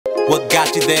What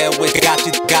got you there with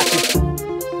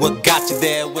What got you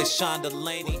there with Sean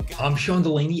Delaney? I'm Sean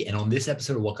Delaney, and on this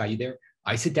episode of What Got You There,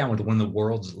 I sit down with one of the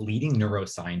world's leading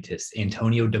neuroscientists,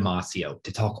 Antonio Damasio,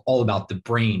 to talk all about the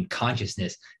brain,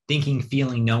 consciousness, thinking,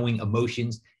 feeling, knowing,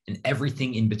 emotions, and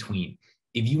everything in between.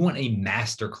 If you want a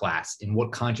masterclass in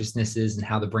what consciousness is and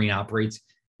how the brain operates,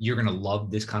 you're going to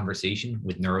love this conversation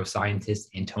with neuroscientist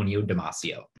Antonio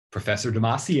Damasio. Professor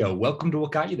Damasio, welcome to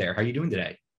What Got You There. How are you doing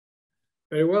today?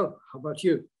 Very well. How about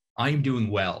you? I'm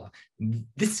doing well.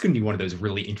 This is going to be one of those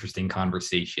really interesting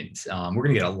conversations. We're going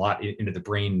to get a lot into the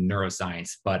brain and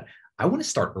neuroscience, but I want to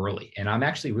start early. And I'm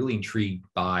actually really intrigued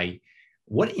by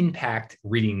what impact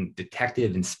reading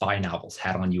detective and spy novels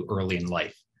had on you early in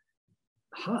life.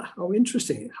 How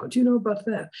interesting. How do you know about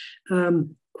that?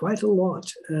 Quite a lot.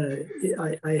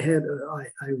 I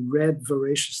read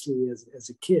voraciously as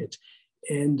a kid.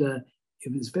 And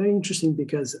it was very interesting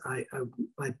because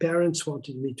my parents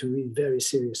wanted me to read very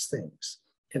serious things.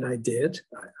 And I did,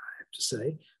 I have to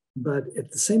say. But at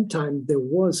the same time, there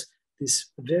was this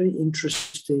very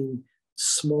interesting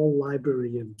small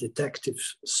library of detective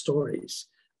stories.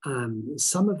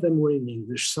 Some of them were in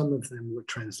English, some of them were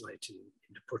translated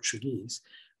into Portuguese.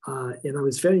 And I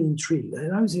was very intrigued.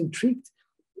 And I was intrigued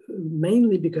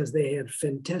mainly because they had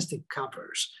fantastic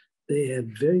covers. They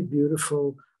had very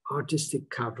beautiful artistic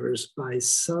covers by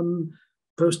some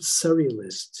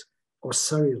post-surrealist or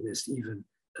surrealist even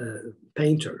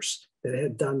painters that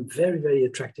had done very, very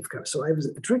attractive covers. So I was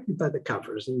attracted by the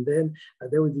covers. And then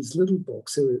there were these little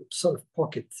books, they were sort of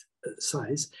pocket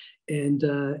size. And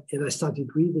I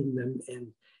started reading them.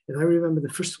 And I remember the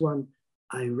first one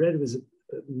I read was a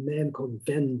man called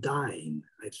Van Dyne,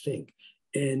 I think.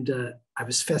 And I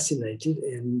was fascinated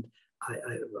and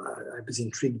I was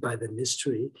intrigued by the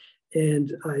mystery.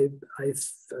 And I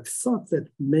thought that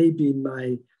maybe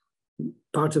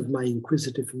part of my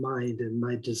inquisitive mind and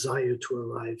my desire to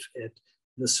arrive at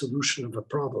the solution of a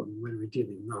problem when we're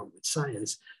dealing now with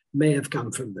science may have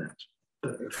come from that.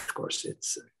 But of course,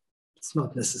 it's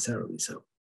not necessarily so.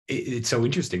 It's so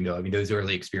interesting, though. I mean, those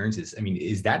early experiences, I mean,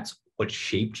 is that what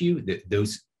shaped you,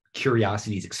 those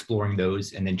curiosities, exploring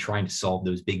those, and then trying to solve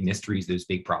those big mysteries, those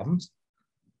big problems?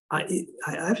 I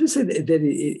have to say that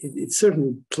it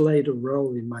certainly played a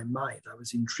role in my mind. I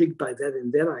was intrigued by that.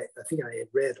 And then I think I had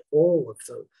read all of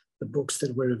the books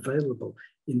that were available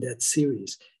in that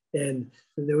series. And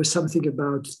there was something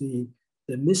about the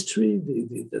mystery,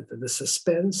 the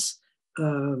suspense,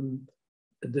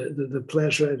 the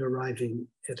pleasure at arriving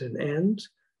at an end,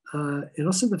 and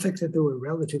also the fact that they were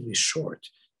relatively short,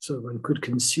 so one could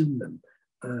consume them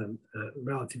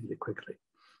relatively quickly.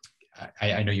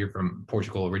 I know you're from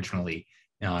Portugal originally.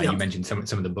 Yeah. You mentioned some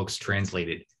of the books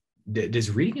translated. Does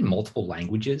reading in multiple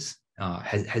languages,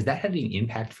 has that had any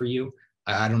impact for you?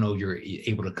 I don't know if you're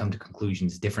able to come to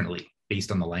conclusions differently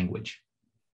based on the language.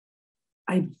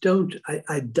 I doubt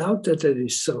that it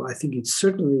is so. I think it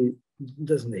certainly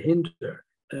doesn't hinder.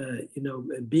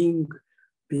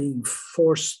 Being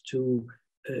forced to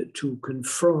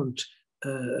confront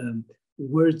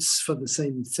words for the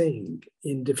same thing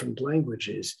in different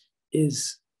languages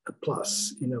is a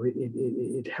plus.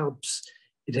 It helps.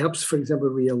 It helps, for example,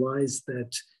 realize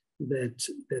that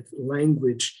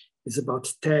language is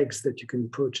about tags that you can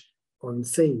put on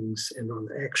things and on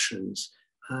actions,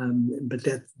 but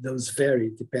that those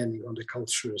vary depending on the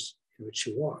cultures in which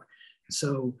you are.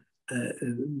 So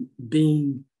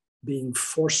being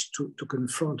forced to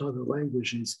confront other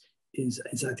languages is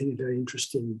I think a very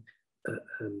interesting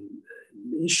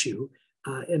issue.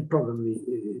 And probably,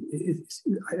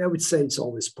 I would say it's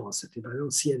always positive. I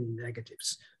don't see any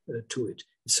negatives to it.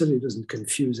 It certainly doesn't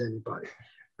confuse anybody.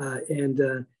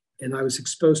 And I was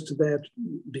exposed to that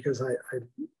because I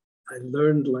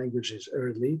learned languages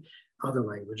early, other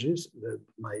languages.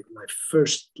 My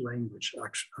first language,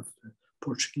 actually, after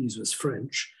Portuguese, was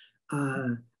French.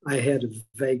 I had a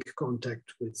vague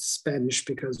contact with Spanish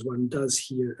because one does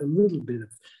hear a little bit of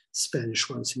Spanish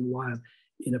once in a while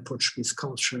in a Portuguese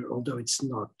culture, although it's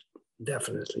not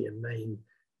definitely a main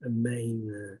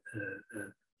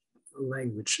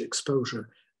language exposure.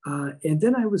 And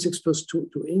then I was exposed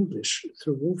to English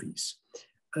through movies,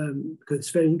 because it's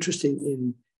very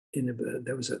interesting.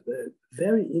 There was a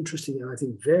very interesting and I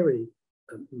think very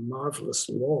marvelous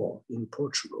law in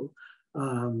Portugal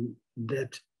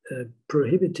that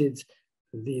prohibited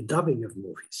the dubbing of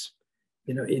movies.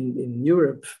 In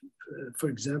Europe, for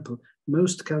example,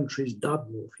 most countries dub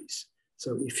movies.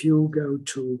 So if you go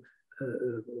to,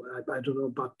 I don't know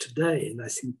about today, and I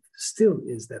think still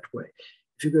is that way.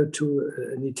 If you go to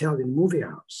an Italian movie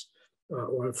house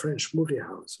or a French movie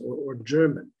house or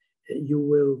German, you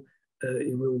will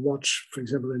you will watch, for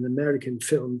example, an American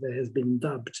film that has been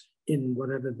dubbed in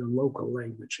whatever the local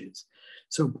language is.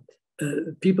 So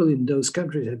people in those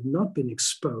countries had not been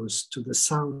exposed to the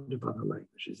sound of other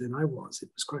languages, and I was. It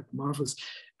was quite marvelous.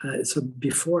 So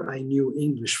before I knew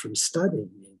English from studying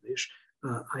English,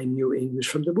 I knew English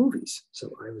from the movies.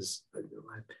 So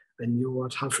I knew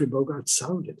what Humphrey Bogart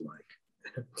sounded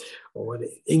like, or what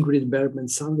Ingrid Bergman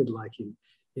sounded like in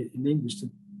English, to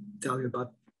tell you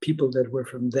about people that were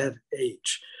from that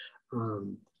age.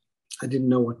 I didn't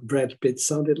know what Brad Pitt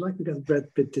sounded like because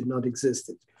Brad Pitt did not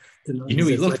exist. You knew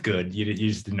he looked good. You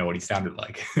just didn't know what he sounded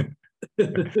like. He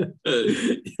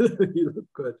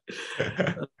looked good.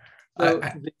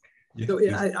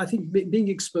 I think being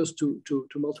exposed to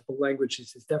multiple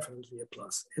languages is definitely a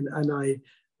plus, and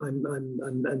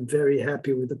I'm very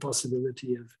happy with the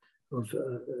possibility of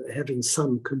having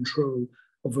some control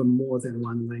over more than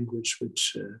one language,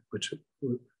 which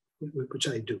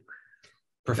I do.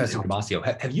 Professor Damasio,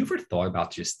 have you ever thought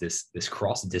about just this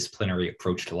cross-disciplinary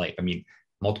approach to life? I mean,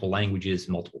 multiple languages,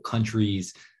 multiple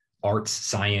countries, arts,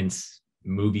 science,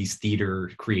 movies, theater,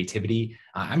 creativity.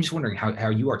 I'm just wondering how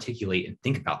you articulate and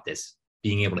think about this,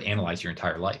 being able to analyze your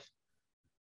entire life.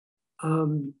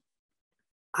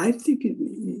 I think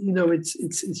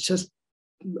it's just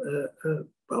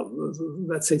well,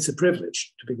 let's say it's a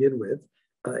privilege to begin with,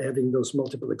 having those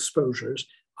multiple exposures,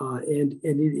 and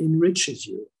it enriches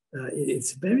you.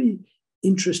 It's very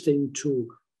interesting to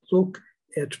look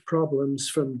at problems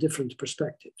from different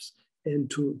perspectives, and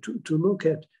to look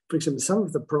at, for example, some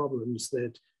of the problems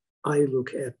that I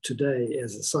look at today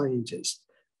as a scientist.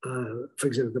 For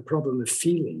example, the problem of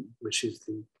feeling, which is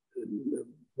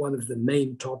one of the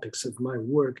main topics of my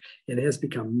work, and has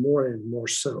become more and more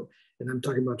so. And I'm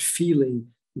talking about feeling,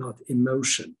 not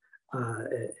emotion.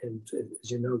 And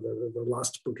as you know, the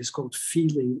last book is called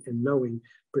Feeling and Knowing,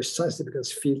 precisely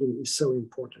because feeling is so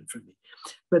important for me.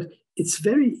 But it's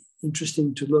very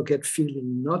interesting to look at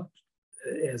feeling not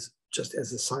as just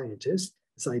as a scientist,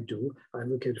 as I do. I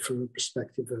look at it from a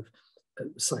perspective of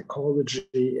psychology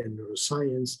and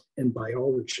neuroscience and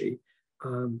biology,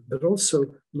 but also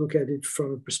look at it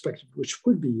from a perspective which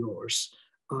would be yours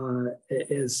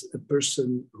as a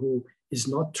person who is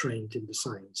not trained in the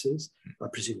sciences, I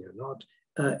presume you're not,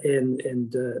 and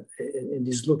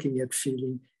is looking at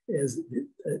feeling as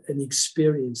an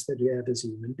experience that you have as a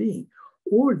human being,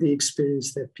 or the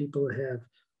experience that people have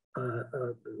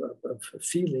of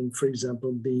feeling, for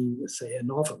example, being, say, a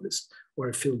novelist or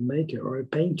a filmmaker or a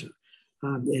painter.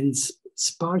 And it's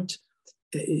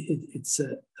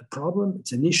a problem,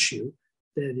 it's an issue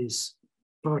that is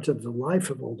part of the life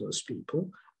of all those people,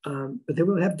 but they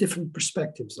will have different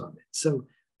perspectives on it. So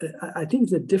I think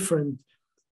that different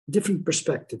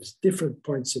perspectives, different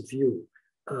points of view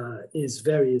is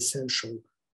very essential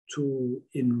to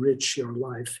enrich your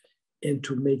life and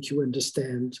to make you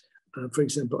understand, for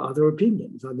example, other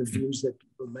opinions, other views that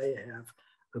people may have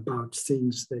about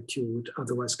things that you would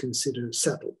otherwise consider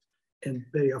settled. And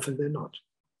very often they're not.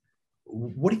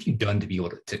 What have you done to be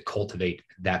able to cultivate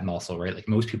that muscle, right? Like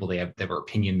most people, they have their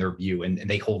opinion, their view, and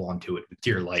they hold on to it with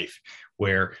dear life,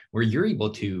 where you're able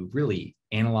to really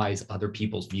analyze other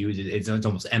people's views. It's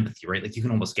almost empathy, right? Like you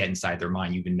can almost get inside their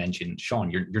mind. You even mentioned, Sean,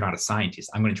 you're not a scientist.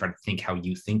 I'm going to try to think how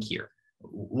you think here.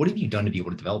 What have you done to be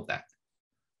able to develop that?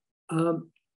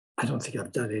 I don't think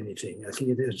I've done anything. I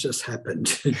think it has just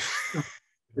happened.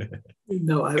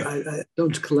 No, I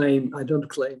don't claim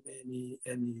any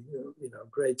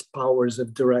great powers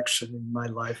of direction in my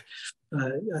life.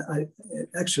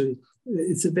 Actually,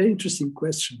 it's a very interesting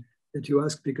question that you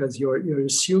ask, because you're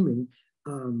assuming,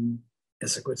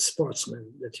 as a good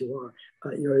sportsman that you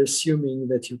are, you're assuming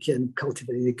that you can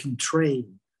cultivate, you can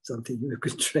train something, you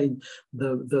can train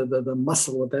the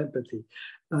muscle of empathy.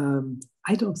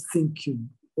 I don't think you.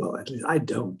 Well, at least I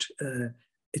don't.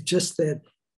 It's just that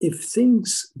if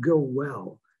things go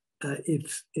well,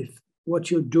 if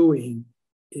what you're doing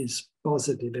is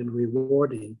positive and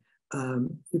rewarding,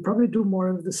 you probably do more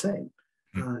of the same.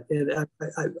 And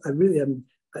I really am.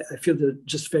 I feel that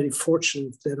just very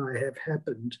fortunate that I have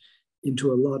happened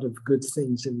into a lot of good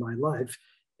things in my life,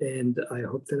 and I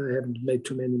hope that I haven't made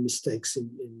too many mistakes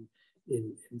in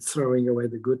throwing away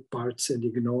the good parts and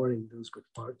ignoring those good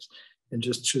parts, and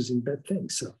just choosing bad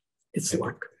things. So it's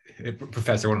luck.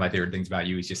 Professor, one of my favorite things about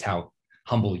you is just how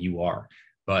humble you are.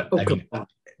 But I mean,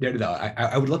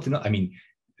 I would love to know, I mean,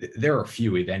 there are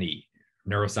few, if any,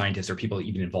 neuroscientists or people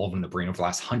even involved in the brain over the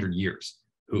last 100 years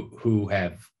who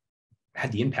have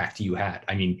had the impact you had.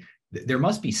 I mean, there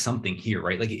must be something here,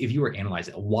 right? Like if you were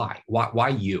analyzing why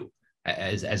you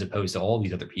as opposed to all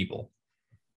these other people?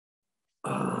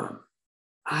 I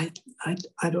I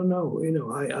don't know.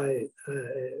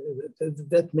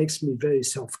 That makes me very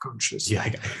self-conscious. Yeah,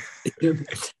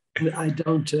 I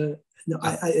don't. No,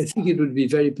 I think it would be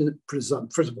very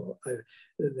presumptuous. First of all, there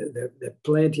are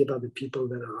plenty of other people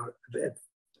that have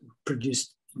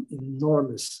produced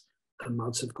enormous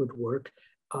amounts of good work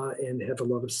and have a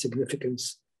lot of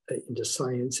significance in the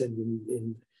science and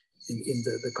in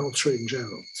the culture in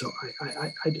general. So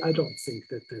I don't think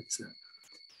that's.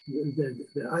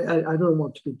 I don't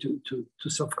want to be too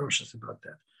self-conscious about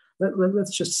that.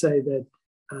 Let's just say that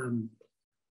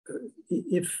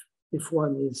if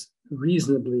one is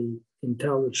reasonably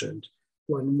intelligent,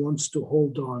 one wants to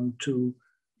hold on to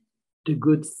the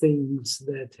good things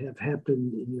that have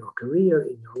happened in your career,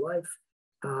 in your life,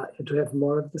 and to have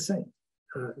more of the same.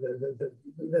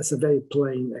 That's a very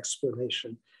plain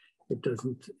explanation. It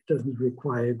doesn't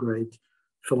require great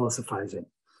philosophizing.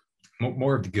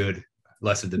 More of the good,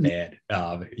 less of the bad.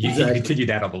 You Exactly. continue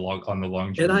that on the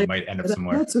long journey, you might end up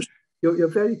somewhere. You're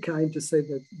very kind to say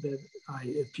that I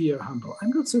appear humble. I'm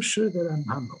not so sure that I'm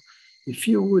humble. If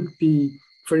you would be,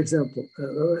 for example,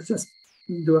 let's just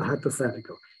do a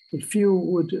hypothetical. If you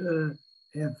would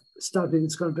have started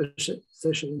this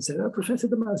conversation and said, "Oh, Professor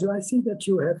Damasio, I see that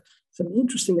you have some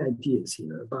interesting ideas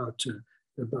here about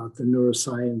the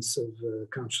neuroscience of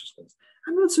consciousness.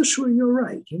 I'm not so sure you're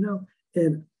right,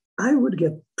 and I would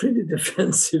get pretty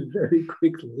defensive very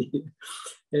quickly,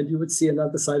 and you would see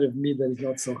another side of me that is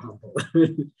not so humble.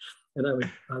 And I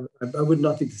would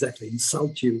not exactly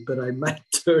insult you, but I might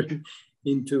turn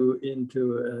into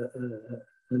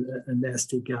a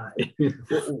nasty guy.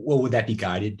 Well, would that be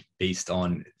guided based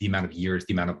on the amount of years,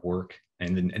 the amount of work,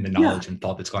 and the knowledge and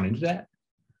thought that's gone into that?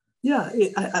 Yeah,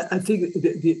 I think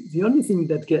the only thing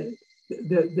that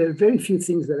there are very few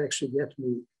things that actually get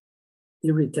me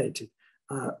irritated.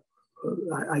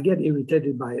 I get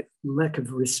irritated by lack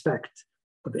of respect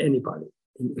of anybody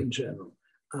in general.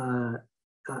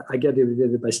 I get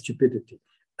irritated by stupidity.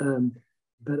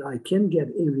 But I can get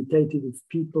irritated if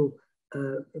people,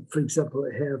 for example,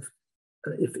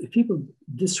 if people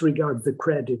disregard the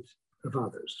credit of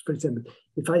others. For example,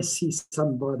 if I see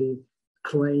somebody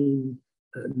claim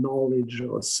knowledge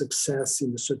or success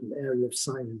in a certain area of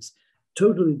science,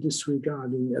 totally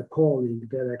disregarding a colleague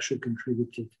that actually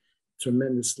contributed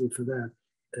tremendously for that,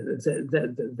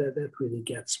 that really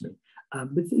gets me.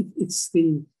 But it's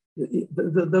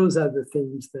those are the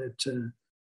things that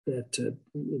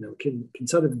can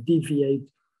sort of deviate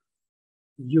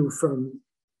you from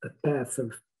a path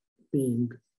of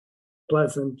being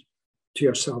pleasant to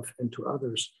yourself and to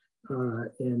others,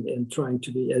 and trying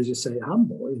to be, as you say,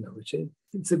 humble. Which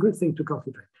it's a good thing to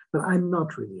cultivate. But I'm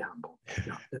not really humble.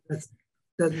 No,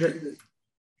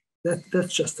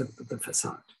 that's just the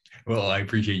facade. Well, I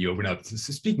appreciate you opening up.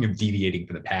 So speaking of deviating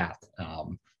from the path,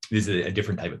 this is a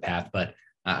different type of path, but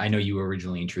I know you were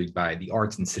originally intrigued by the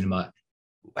arts and cinema.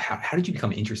 How did you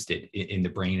become interested in the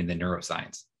brain and the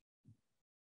neuroscience?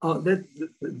 Oh,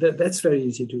 that's very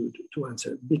easy to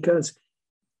answer, because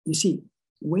you see,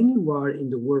 when you are in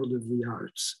the world of the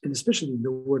arts, and especially in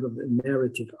the world of the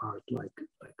narrative art, like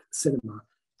cinema,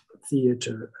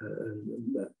 theater,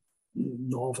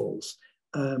 novels,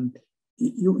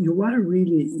 you are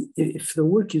really, if the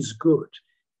work is good,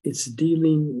 it's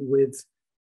dealing with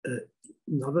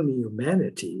not only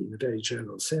humanity in a very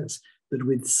general sense, but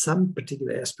with some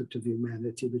particular aspect of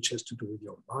humanity which has to do with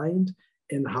your mind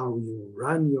and how you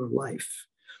run your life.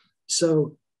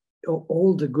 So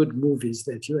all the good movies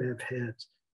that you have had,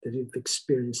 that you've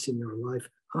experienced in your life,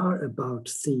 are about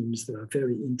themes that are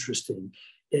very interesting.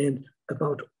 And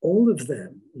about all of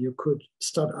them, you could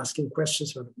start asking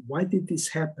questions about why did this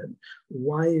happen?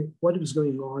 What was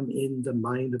going on in the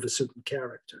mind of a certain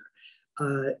character?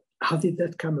 How did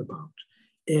that come about?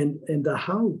 And the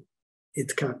how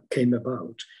it came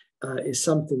about is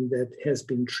something that has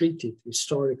been treated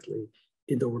historically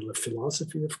in the world of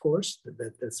philosophy, of course,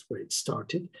 that's where it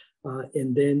started.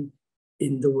 And then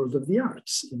in the world of the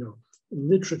arts,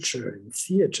 literature and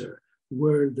theater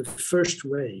were the first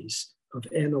ways of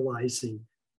analyzing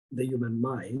the human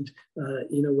mind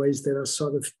in a ways that are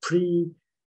sort of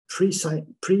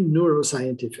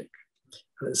pre-neuroscientific.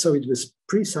 So it was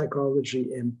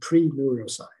pre-psychology and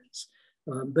pre-neuroscience.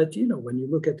 But when you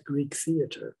look at Greek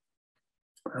theater,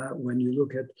 when you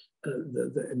look at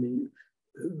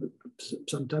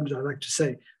sometimes I like to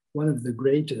say one of the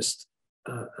greatest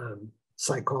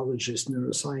psychologists,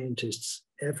 neuroscientists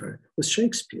ever was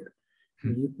Shakespeare.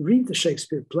 You read the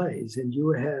Shakespeare plays, and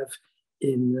you have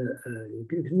you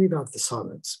can leave out the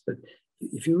sonnets, but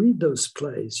if you read those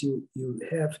plays, you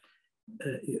have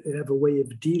a way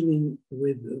of dealing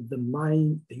with the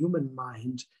mind, the human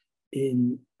mind,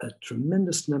 in a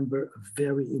tremendous number of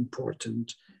very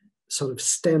important sort of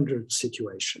standard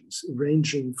situations,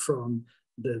 ranging from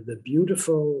the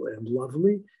beautiful and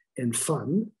lovely and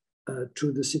fun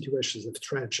to the situations of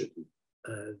tragedy.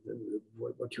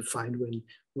 What you find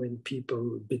when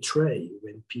people betray,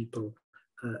 when people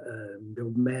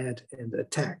go mad and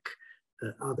attack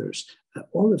others.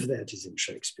 All of that is in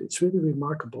Shakespeare. It's really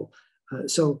remarkable.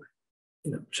 So,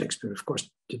 Shakespeare, of course,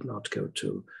 did not go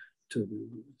to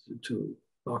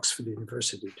Oxford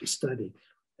University to study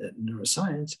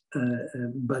neuroscience,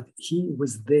 but he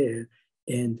was there,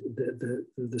 and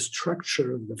the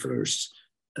structure of the verse,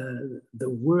 the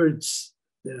words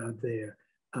that are there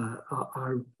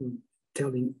are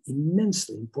telling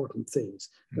immensely important things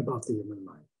about the human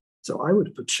mind. So I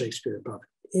would put Shakespeare above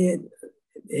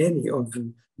any of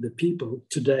the people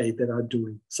today that are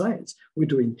doing science. We're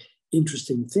doing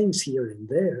interesting things here and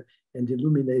there and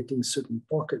illuminating certain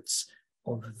pockets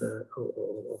of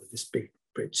this big,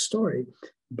 great story.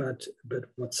 But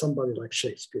what somebody like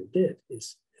Shakespeare did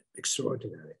is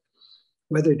extraordinary.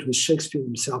 Whether it was Shakespeare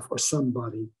himself or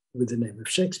somebody with the name of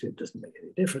Shakespeare, doesn't make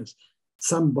any difference.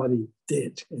 Somebody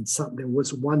did, and there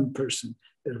was one person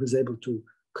that was able to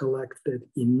collect that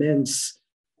immense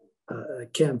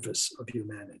canvas of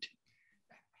humanity.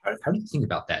 How do you think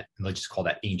about that? And let's just call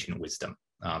that ancient wisdom.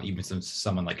 Even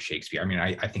someone like Shakespeare. I mean,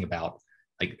 I think about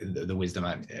like the wisdom.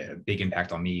 A big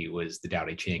impact on me was the Tao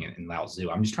Te Ching and Lao Tzu.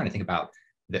 I'm just trying to think about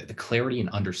the clarity and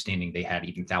understanding they had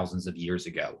even thousands of years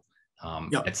ago.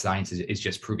 That science is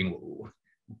just proving.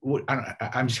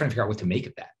 I'm just trying to figure out what to make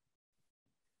of that.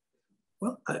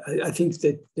 Well, I think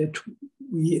that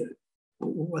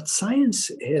what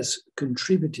science has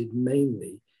contributed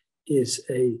mainly is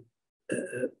a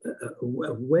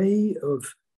way of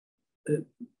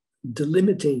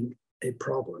delimiting a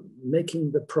problem,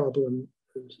 making the problem,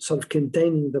 sort of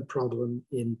containing the problem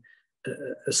in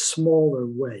a smaller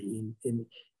way,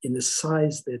 in a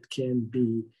size that can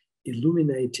be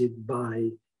illuminated by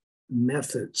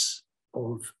methods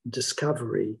of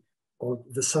discovery of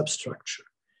the substructure.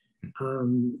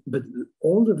 But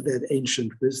all of that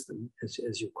ancient wisdom,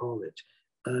 as you call it,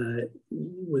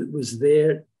 was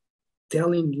there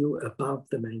telling you about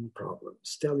the main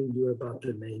problems, telling you about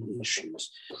the main issues.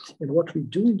 And what we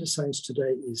do in the science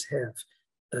today is have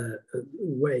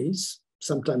ways,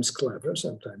 sometimes clever,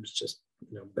 sometimes just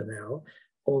banal,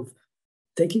 of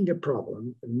taking a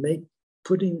problem and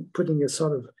putting a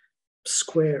sort of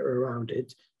square around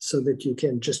it so that you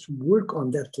can just work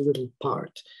on that little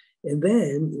part. And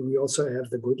then we also have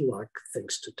the good luck,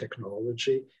 thanks to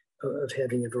technology, of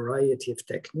having a variety of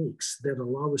techniques that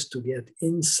allow us to get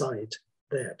inside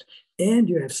that. And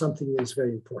you have something that's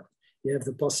very important. You have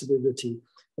the possibility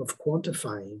of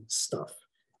quantifying stuff,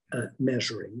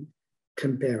 measuring,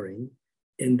 comparing,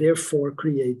 and therefore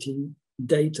creating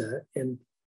data and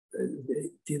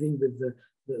dealing with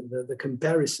the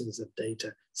comparisons of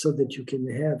data so that you can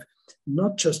have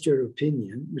not just your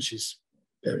opinion, which is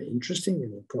very interesting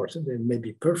and important and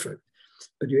maybe perfect,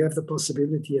 but you have the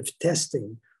possibility of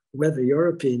testing whether your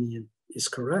opinion is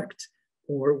correct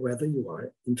or whether you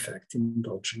are, in fact,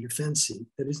 indulging a fancy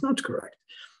that is not correct.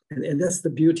 And that's the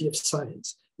beauty of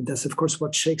science. And that's, of course,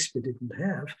 what Shakespeare didn't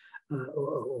have,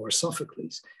 or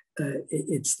Sophocles.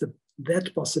 It's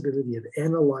that possibility of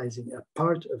analyzing a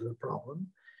part of the problem,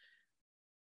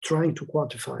 trying to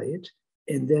quantify it,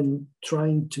 and then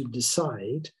trying to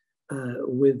decide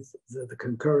with the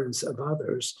concurrence of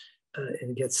others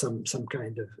and get some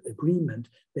kind of agreement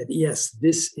that, yes,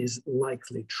 this is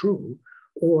likely true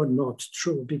or not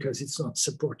true because it's not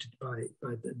supported by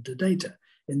the data.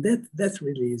 And that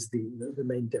really is the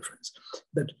main difference.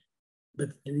 But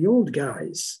the old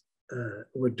guys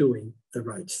were doing the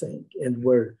right thing and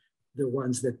were the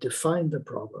ones that defined the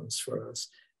problems for us.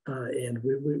 And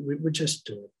we just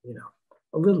do,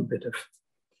 a little bit of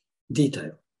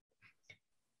detail.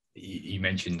 You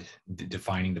mentioned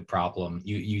defining the problem,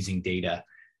 using data.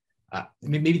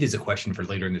 Maybe there's a question for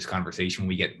later in this conversation.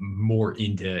 We get more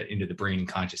into the brain and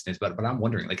consciousness, but I'm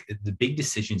wondering, like, the big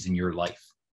decisions in your life,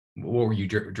 what were you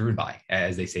driven by,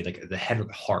 as they say, like the head or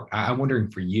the heart? I'm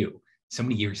wondering for you, so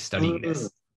many years studying this.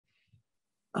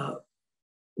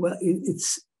 Well,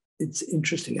 it's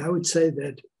interesting. I would say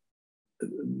that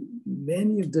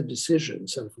many of the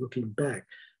decisions, sort of looking back,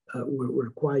 were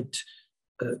quite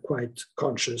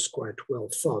conscious, quite well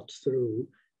thought through,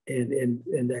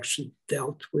 and actually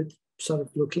dealt with sort of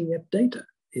looking at data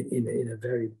in a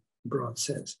very broad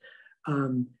sense.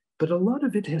 But a lot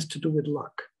of it has to do with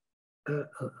luck. A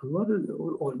lot of,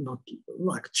 or not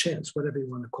luck, chance, whatever you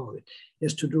want to call it,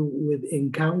 has to do with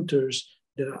encounters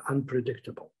that are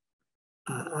unpredictable.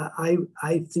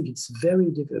 I think it's very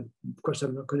difficult. Of course,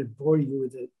 I'm not going to bore you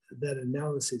with that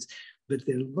analysis, but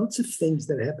there are lots of things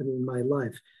that happen in my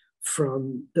life,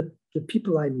 from the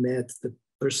people I met, the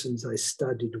persons I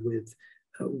studied with,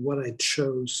 what I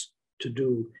chose to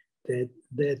do,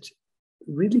 that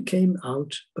really came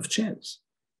out of chance.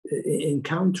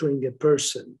 Encountering a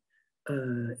person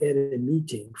at a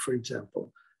meeting, for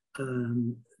example,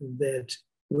 that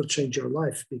will change your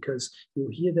life, because you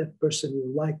hear that person,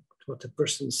 you like what the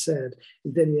person said,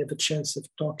 and then you have a chance of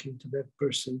talking to that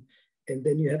person, and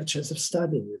then you have a chance of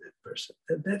studying with that person.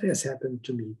 That has happened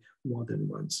to me more than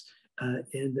once.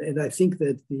 And I think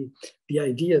that the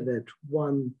idea that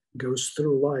one goes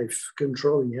through life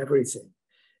controlling everything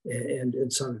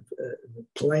and sort of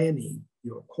planning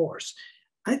your course,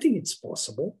 I think it's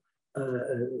possible.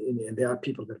 And there are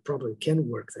people that probably can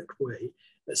work that way.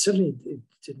 Certainly, it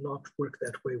did not work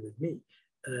that way with me.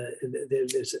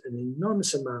 There's an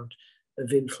enormous amount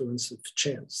of influence of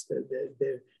chance.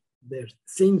 There are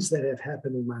things that have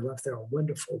happened in my life that are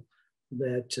wonderful,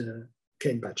 that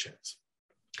came by chance.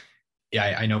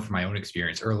 Yeah, I know from my own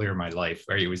experience earlier in my life,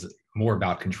 where it was more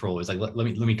about control. It was like, let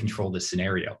me control this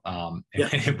scenario. I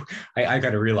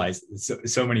got to realize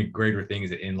so many greater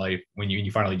things in life when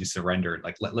you finally just surrender.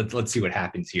 Like let's see what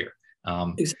happens here.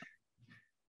 Exactly.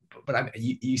 But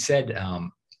you said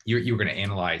you were going to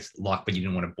analyze luck, but you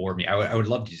didn't want to bore me. I would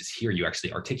love to just hear you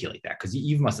actually articulate that, because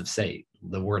you must have said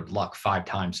the word luck 5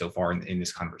 times so far in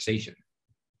this conversation.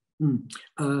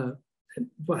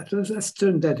 But let's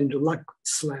turn that into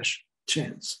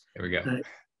luck/chance. There we go.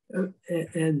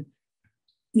 And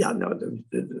yeah, no,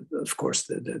 of course,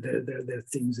 there are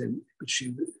things in which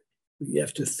you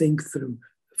have to think through.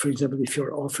 For example, if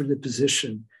you're offered a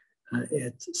position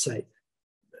at, say,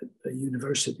 a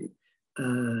university,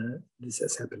 this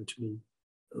has happened to me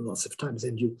lots of times,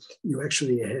 and you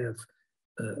actually have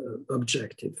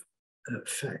objective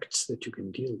facts that you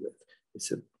can deal with.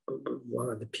 It's what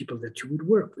are the people that you would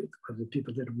work with? What are the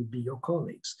people that would be your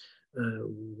colleagues?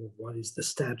 What is the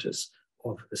status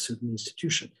of a certain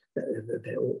institution?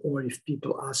 Or if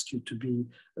people ask you to be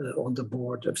on the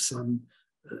board of some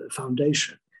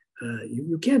foundation,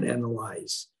 you can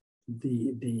analyze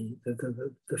the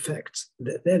facts.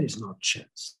 That is not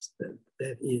chance.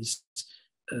 That is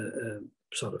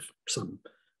sort of some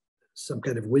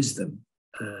kind of wisdom,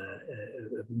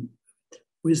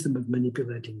 wisdom of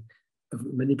manipulating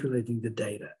the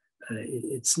data.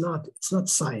 It's not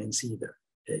science either.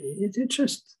 It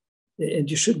just, and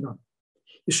you should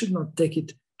not take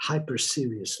it hyper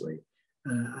seriously.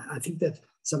 I think that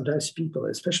sometimes people,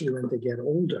 especially when they get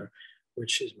older,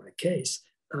 which is my case,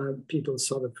 people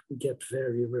sort of get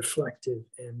very reflective,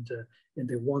 and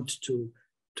they want to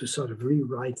sort of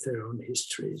rewrite their own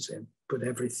histories and put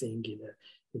everything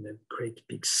in a great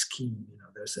big scheme.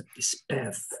 There's this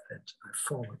path that I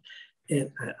follow,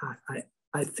 and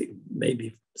I think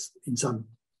maybe in some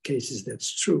cases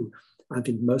that's true. I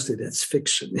think mostly that's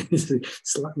fiction.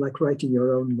 It's like writing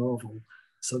your own novel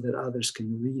so that others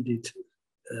can read it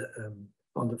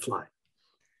on the fly.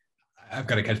 I've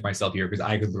got to catch myself here, because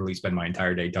I could literally spend my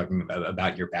entire day talking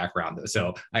about your background.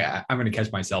 So I'm going to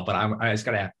catch myself, but I just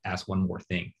got to ask one more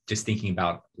thing. Just thinking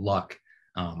about luck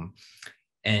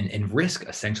and risk,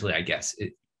 essentially, I guess.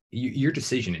 Your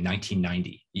decision in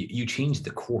 1990, you changed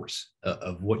the course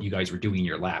of what you guys were doing in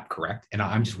your lab, correct? And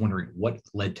I'm just wondering what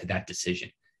led to that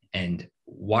decision, and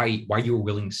why you were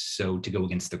willing to go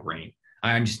against the grain.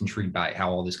 I'm just intrigued by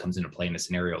how all this comes into play in a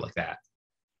scenario like that.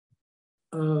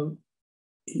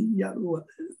 Yeah, well,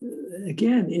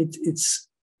 again, it's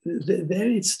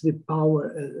the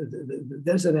power.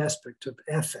 There's an aspect of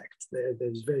affect there that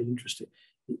is very interesting.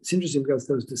 It's interesting because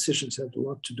those decisions have a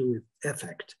lot to do with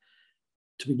affect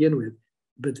to begin with,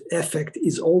 but affect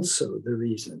is also the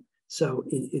reason. So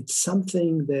it's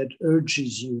something that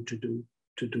urges you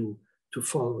to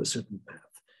follow a certain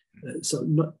path.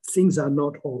 Things are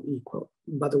not all equal.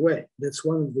 By the way, that's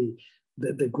one of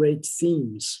the great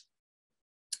themes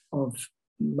of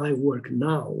my work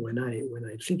now, when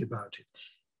I think about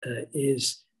it,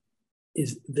 is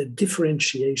the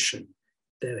differentiation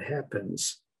that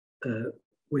happens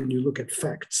when you look at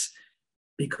facts,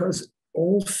 because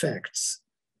all facts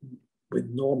with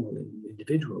normal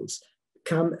individuals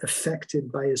come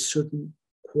affected by a certain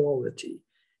quality.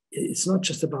 It's not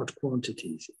just about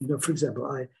quantities. For example,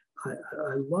 I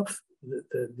love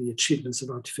the achievements of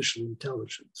artificial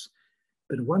intelligence.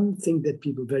 But one thing that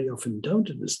people very often don't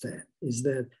understand is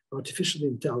that artificial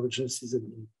intelligence is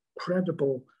an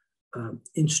incredible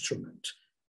instrument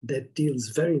that deals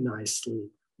very nicely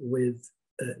with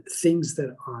things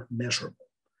that are measurable,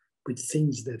 with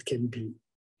things that can be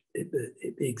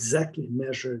exactly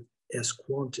measured as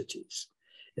quantities.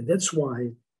 And that's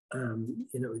why,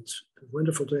 it's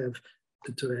wonderful to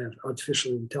have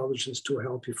artificial intelligence to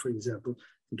help you, for example,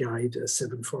 guide a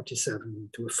 747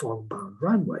 to a fog-bound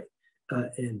runway.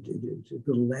 And it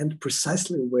will land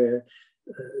precisely where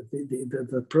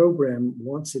the program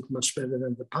wants it, much better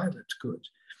than the pilot could.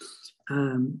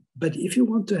 But if you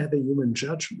want to have a human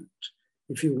judgment,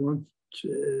 if you want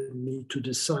me to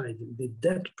decide did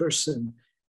that person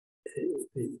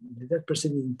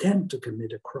intend to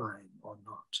commit a crime or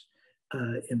not,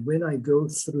 and when I go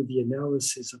through the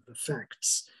analysis of the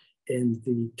facts and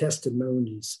the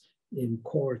testimonies in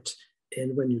court,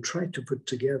 and when you try to put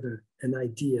together an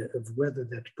idea of whether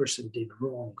that person did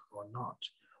wrong or not,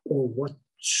 or what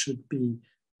should be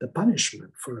the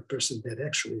punishment for a person that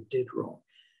actually did wrong,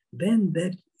 then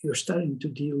that you're starting to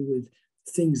deal with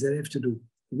things that have to do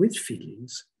with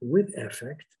feelings, with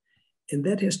affect, and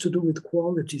that has to do with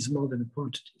qualities more than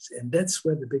quantities. And that's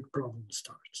where the big problem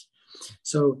starts.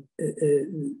 So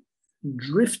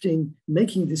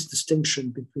making this distinction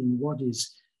between what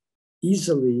is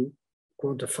easily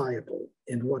quantifiable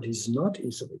and what is not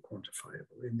easily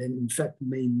quantifiable, and then in fact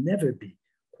may never be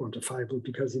quantifiable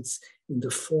because it's in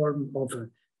the form of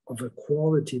a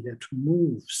quality that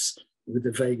moves with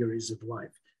the vagaries of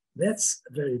life. That's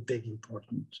a very big,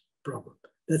 important problem.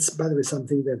 That's, by the way,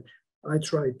 something that I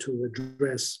try to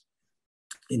address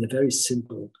in a very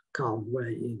simple, calm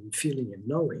way in Feeling and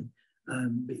Knowing,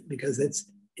 because it's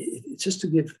just to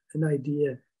give an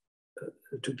idea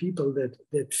to people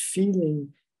that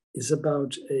feeling is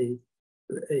about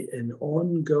an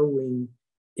ongoing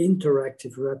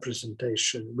interactive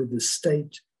representation with the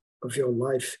state of your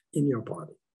life in your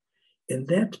body. And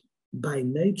that by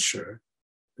nature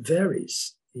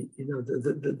varies.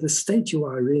 The state you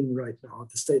are in right now,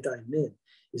 the state I'm in,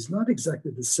 is not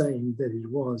exactly the same that it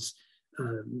was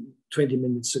 20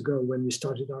 minutes ago when we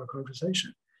started our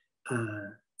conversation.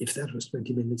 If that was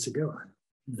 20 minutes ago, I'm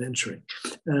venturing.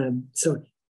 And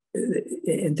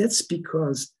that's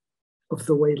because of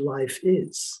the way life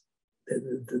is.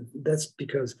 That's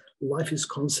because life is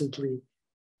constantly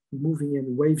moving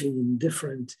and waving in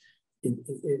different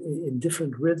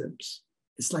rhythms.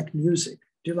 It's like music.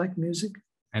 Do you like music?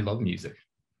 I love music.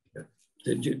 Yeah.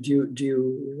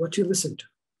 What do you listen to?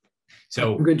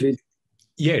 So I'm going to.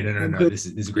 Yeah, no. This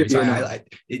is great. So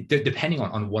depending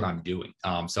on what I'm doing.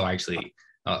 So actually,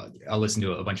 I'll listen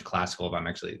to a bunch of classical if I'm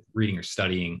actually reading or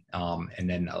studying. And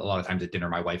then a lot of times at dinner,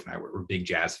 my wife and I were big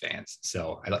jazz fans.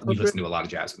 So we listen to a lot of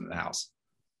jazz in the house.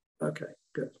 Okay,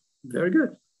 good. Very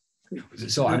good.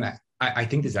 So I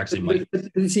think this actually might.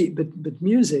 But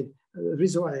music, the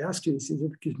reason why I ask you this is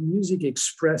because music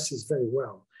expresses very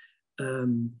well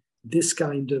this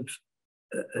kind of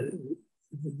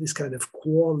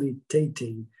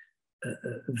qualitating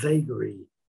vagary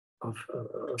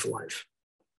of life.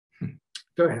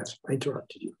 Go ahead. I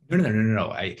interrupted you.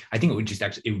 No. I think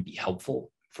it would be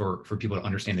helpful for people to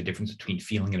understand the difference between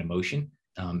feeling and emotion,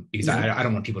 because I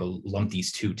don't want people to lump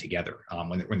these two together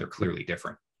when they're clearly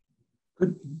different.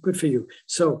 Good for you.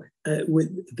 So with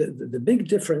the big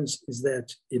difference is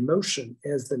that emotion,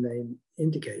 as the name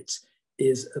indicates,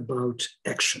 is about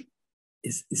action.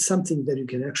 Is something that you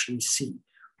can actually see.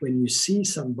 When you see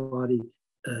somebody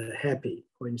happy,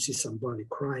 when you see somebody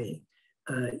crying,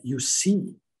 you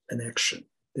see an action.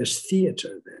 There's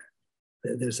theater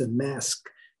there. There's a mask.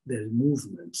 There's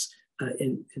movements,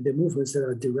 and the movements that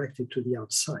are directed to the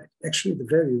outside. Actually, the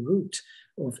very root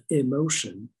of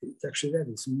emotion, it's actually that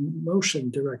is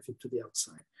motion directed to the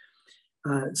outside.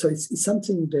 So it's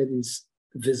something that is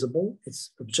visible.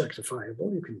 It's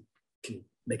objectifiable. You can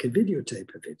make a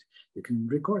videotape of it. You can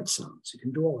record sounds. You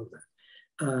can do all of that.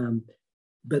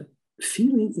 But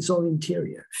feeling is all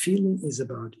interior. Feeling is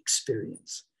about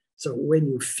experience. So when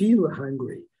you feel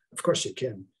hungry, of course you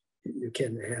can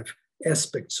have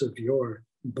aspects of your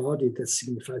body that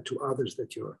signify to others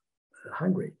that you're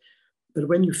hungry. But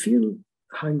when you feel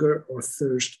hunger or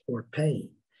thirst or pain,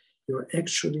 you're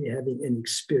actually having an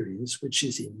experience which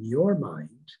is in your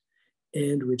mind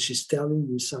and which is telling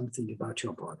you something about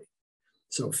your body.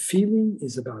 So feeling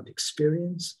is about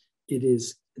experience. It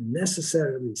is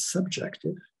necessarily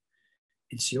subjective.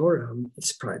 It's your own,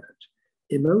 it's private.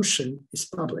 Emotion is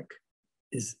public,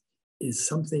 is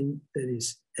something that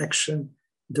is action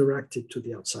directed to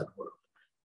the outside world.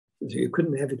 So you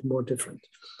couldn't have it more different.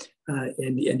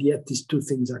 And yet these two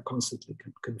things are constantly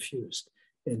confused.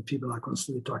 And people are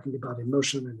constantly talking about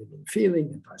emotion and then feeling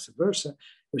and vice versa,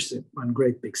 which is one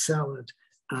great big salad.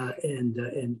 And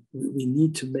we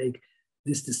need to make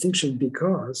this distinction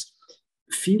because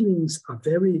feelings are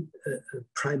very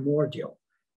primordial.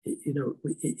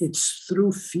 It's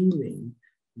through feeling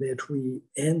that we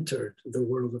entered the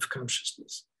world of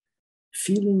consciousness.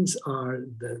 Feelings are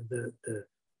the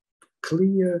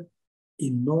clear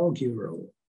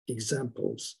inaugural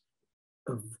examples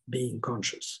of being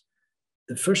conscious.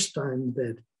 The first time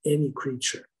that any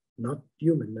creature, not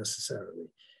human necessarily,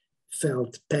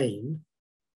 felt pain,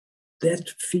 that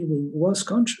feeling was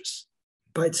conscious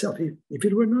by itself. If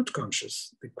it were not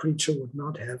conscious, the creature would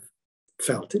not have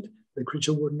felt it, the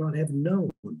creature would not have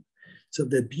known. So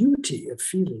the beauty of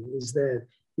feeling is that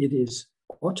it is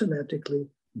automatically,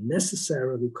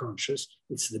 necessarily conscious.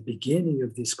 It's the beginning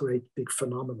of this great big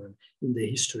phenomenon in the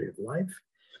history of life.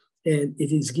 And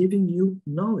it is giving you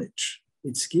knowledge.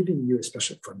 It's giving you,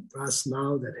 especially for us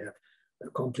now that have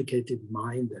a complicated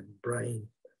mind and brain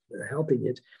helping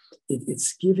it,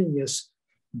 it's giving us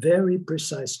very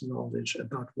precise knowledge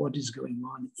about what is going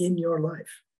on in your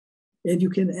life. And you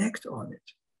can act on it.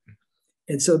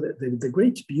 And so the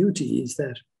great beauty is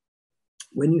that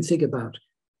when you think about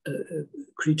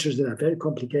creatures that are very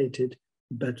complicated,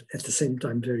 but at the same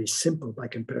time very simple by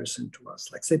comparison to us,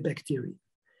 like say bacteria,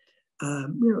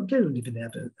 they don't even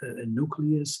have a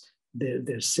nucleus.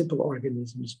 They're simple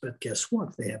organisms, but guess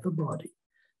what? They have a body.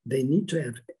 They need to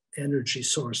have energy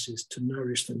sources to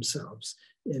nourish themselves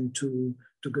and to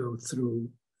go through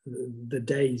the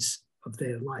days of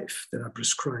their life that are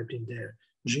prescribed in their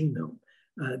genome.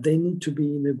 They need to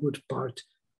be in a good part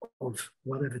of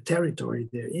whatever territory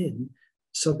they're in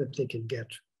so that they can get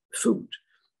food.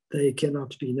 They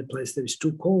cannot be in a place that is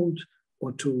too cold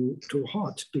or too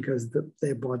hot because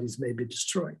their bodies may be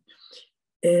destroyed.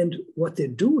 And what they're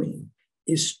doing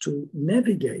is to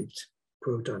navigate,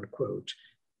 quote unquote,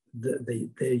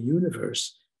 their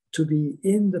universe to be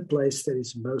in the place that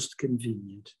is most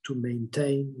convenient to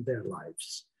maintain their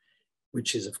lives,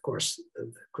 which is, of course,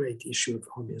 the great issue of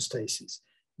homeostasis.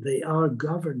 They are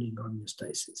governing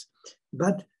homeostasis.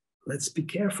 But let's be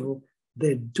careful,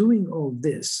 they're doing all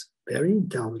this very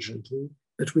intelligently,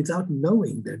 but without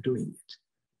knowing they're doing it.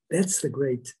 That's the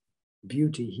great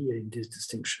beauty here in these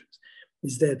distinctions,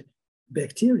 is that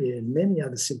bacteria and many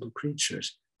other simple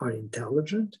creatures are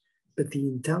intelligent, but the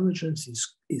intelligence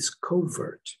is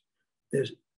covert.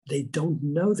 They don't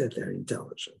know that they're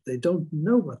intelligent. They don't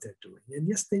know what they're doing. And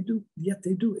yes, they do, yet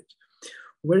they do it.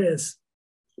 Whereas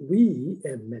we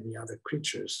and many other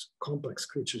creatures, complex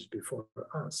creatures before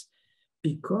us,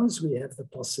 because we have the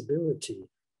possibility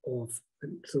of,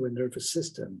 through a nervous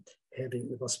system, having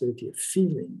the possibility of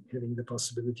feeling, having the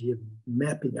possibility of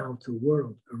mapping out the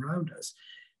world around us,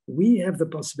 we have the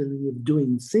possibility of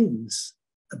doing things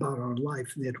about our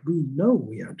life that we know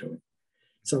we are doing.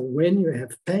 So when you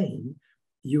have pain,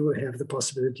 you have the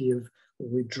possibility of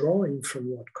withdrawing from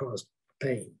what caused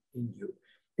pain in you.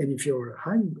 And if you're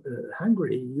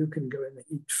hungry, you can go and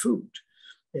eat food.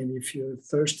 And if you're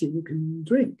thirsty, you can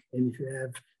drink. And if you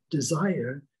have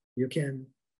desire, you can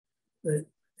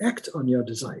act on your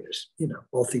desires,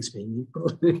 all things being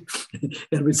equal,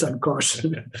 and with some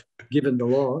caution, given the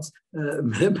laws.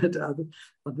 But other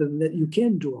than that, you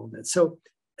can do all that. So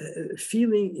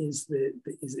feeling is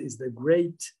the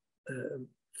great,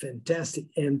 fantastic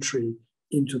entry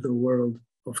into the world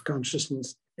of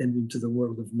consciousness and into the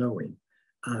world of knowing,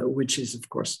 which is, of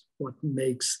course, what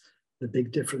makes the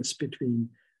big difference between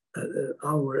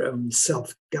our own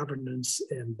self-governance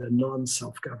and the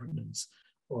non-self-governance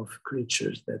of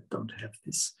creatures that don't have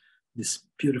this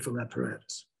beautiful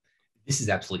apparatus. This is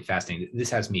absolutely fascinating.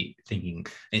 This has me thinking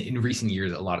in recent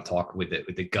years, a lot of talk with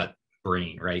the gut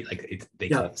brain, right? Like they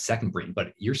call it second brain,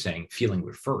 but you're saying feeling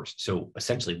with first. So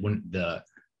essentially, when the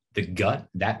gut,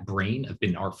 that brain have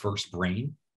been our first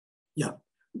brain? Yeah.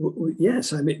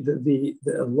 Yes. I mean,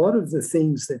 a lot of the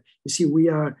things that you see,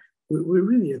 we're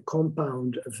really a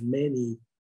compound of many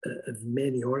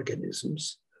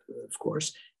organisms, of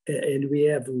course, and we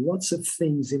have lots of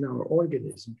things in our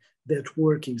organism that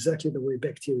work exactly the way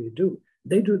bacteria do.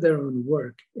 They do their own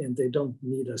work, and they don't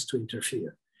need us to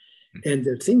interfere. And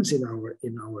there are things in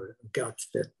our gut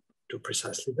that do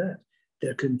precisely that.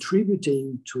 They're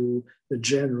contributing to the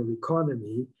general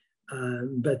economy,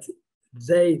 but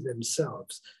they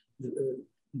themselves,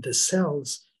 the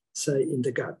cells, say in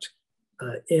the gut,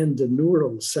 and the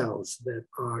neural cells that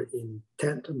are in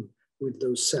tandem with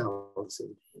those cells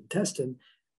in the intestine,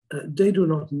 they do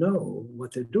not know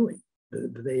what they're doing.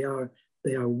 They are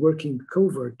working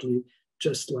covertly,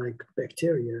 just like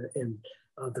bacteria and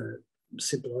other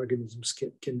simple organisms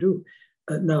can do.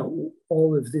 Now,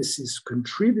 all of this is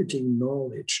contributing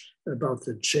knowledge about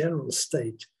the general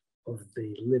state of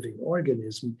the living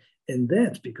organism, and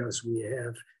that because we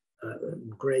have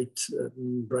great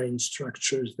brain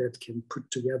structures that can put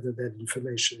together that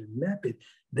information and map it,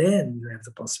 then you have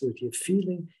the possibility of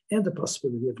feeling and the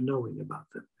possibility of knowing about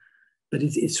them. But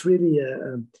it's really,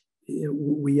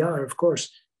 we are, of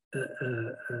course,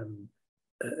 a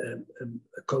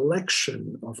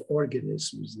collection of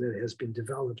organisms that has been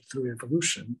developed through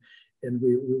evolution, and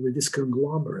we're this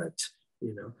conglomerate,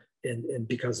 and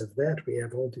because of that, we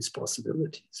have all these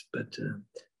possibilities.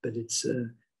 But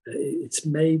it's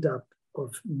made up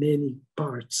of many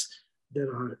parts that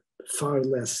are far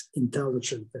less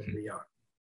intelligent than we are.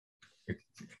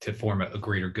 To form a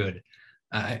greater good.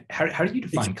 How do you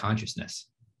define consciousness?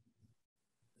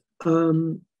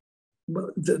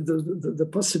 Well, the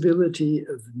possibility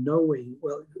of knowing,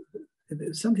 well,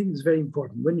 something is very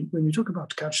important. When you talk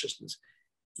about consciousness,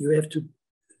 you have to,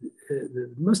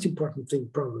 the most important thing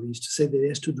probably is to say that it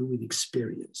has to do with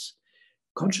experience.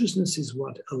 Consciousness is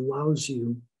what allows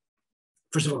you,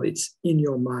 first of all, it's in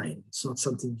your mind. It's not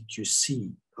something that you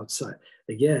see outside.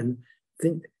 Again,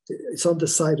 it's on the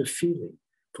side of feeling.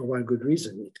 For one good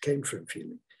reason, it came from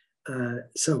feeling.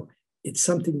 So it's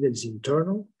something that is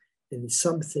internal, and it's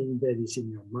something that is in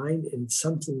your mind, and it's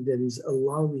something that is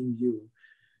allowing you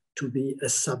to be a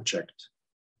subject,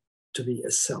 to be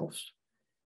a self,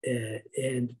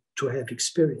 and to have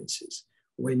experiences.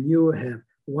 When you have,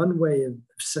 one way of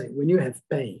saying, when you have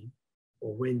pain,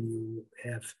 or when you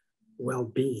have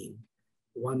well-being,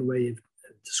 one way of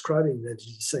describing that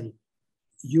is to say,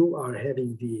 you are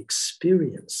having the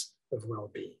experience of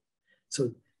well-being.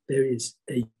 So there is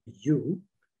a you,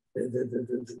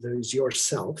 there is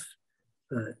yourself.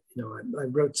 I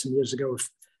wrote some years ago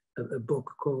a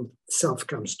book called Self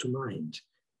Comes to Mind.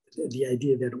 The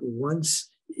idea that once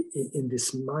in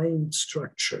this mind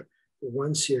structure,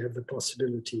 once you have the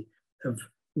possibility of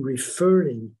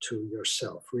referring to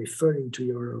yourself, referring to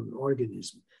your own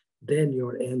organism, then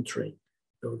you're entering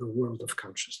the world of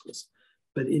consciousness.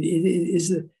 But it is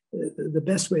the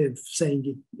best way of saying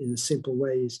it in a simple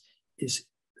way is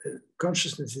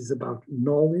consciousness is about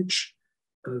knowledge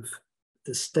of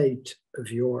the state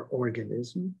of your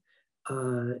organism.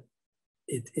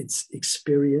 It's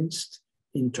experienced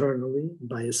internally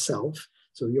by a self.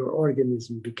 So your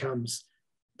organism becomes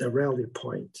the rally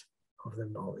point of the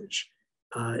knowledge.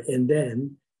 And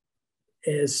then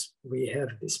as we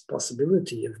have this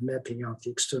possibility of mapping out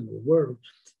the external world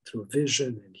through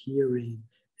vision and hearing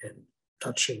and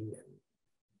touching and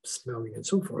smelling and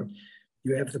so forth,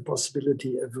 you have the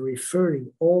possibility of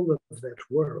referring all of that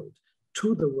world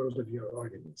to the world of your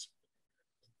organism.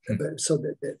 So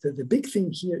the big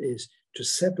thing here is to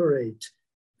separate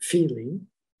feeling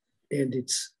and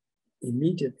its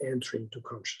immediate entry into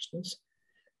consciousness,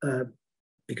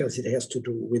 because it has to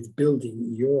do with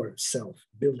building yourself,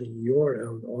 building your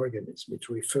own organism. It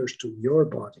refers to your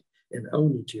body and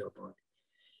only to your body.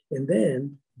 And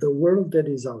then the world that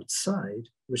is outside,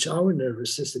 which our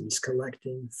nervous system is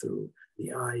collecting through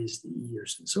the eyes, the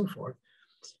ears, and so forth,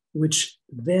 which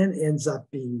then ends up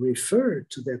being referred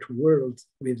to that world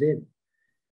within.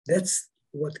 That's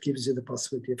what gives you the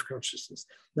possibility of consciousness.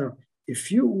 Now,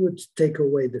 if you would take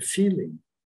away the feeling,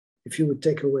 if you would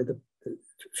take away the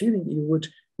feeling, you would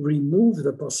remove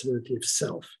the possibility of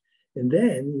self. And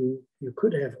then you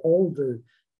could have all the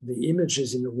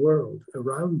images in the world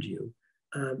around you,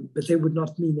 but they would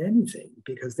not mean anything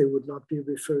because they would not be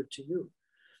referred to you.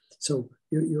 So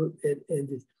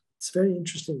it's very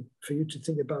interesting for you to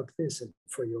think about this, and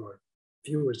for your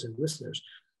viewers and listeners,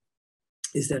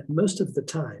 is that most of the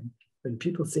time when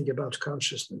people think about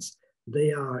consciousness,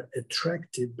 they are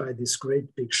attracted by this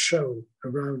great big show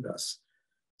around us.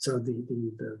 So the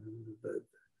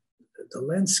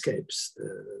landscapes,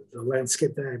 the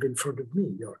landscape that I have in front of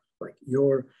me, your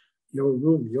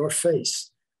room, your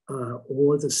face,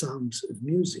 or the sounds of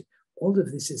music, all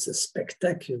of this is a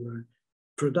spectacular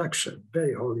production,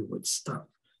 very Hollywood stuff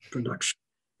production.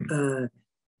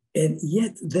 And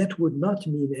yet that would not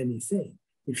mean anything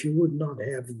if you would not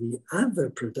have the other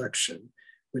production,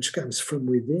 which comes from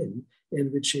within,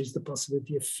 and which is the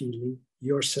possibility of feeling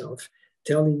yourself,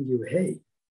 telling you, hey,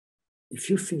 if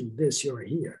you feel this, you're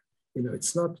here.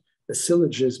 It's not a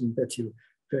syllogism that you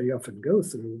very often go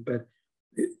through, but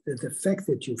the fact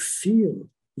that you feel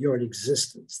your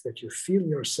existence, that you feel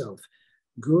yourself,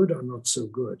 good or not so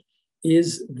good,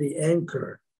 is the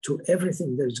anchor to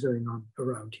everything that is going on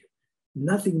around you.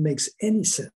 Nothing makes any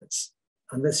sense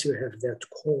unless you have that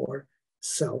core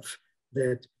self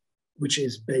which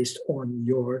is based on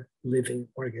your living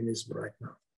organism right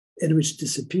now, and which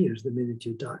disappears the minute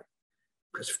you die.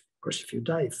 Because, of course, if you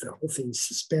die, if the whole thing is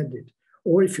suspended,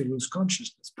 or if you lose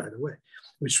consciousness, by the way,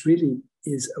 which really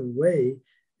is a way,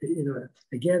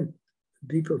 again,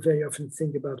 people very often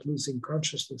think about losing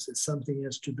consciousness as something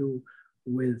has to do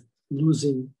with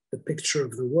losing the picture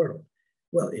of the world.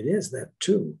 Well, it is that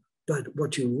too, but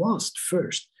what you lost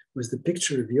first was the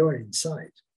picture of your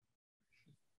inside.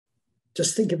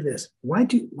 Just think of this. Why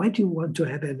do you want to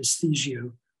have anesthesia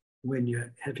when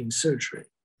you're having surgery?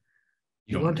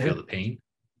 You don't want to feel the pain?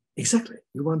 Exactly.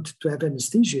 You want to have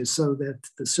anesthesia so that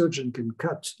the surgeon can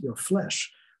cut your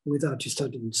flesh without you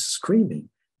starting screaming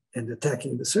and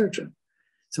attacking the surgeon.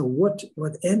 So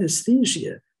what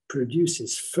anesthesia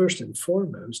produces first and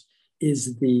foremost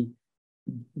is the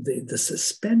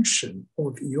suspension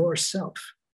of yourself,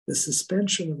 the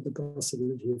suspension of the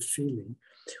possibility of feeling,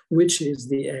 which is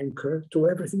the anchor to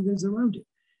everything that's around you.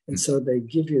 And so they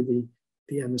give you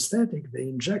the anesthetic, they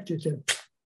inject it, and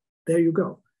there you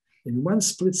go. In one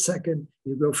split second,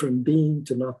 you go from being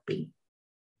to not being.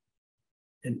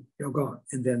 And you're gone.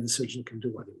 And then the surgeon can do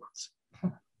what he wants.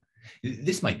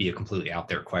 This might be a completely out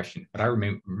there question, but I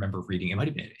remember reading, it might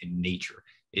have been in Nature,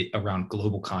 around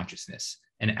global consciousness.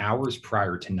 And hours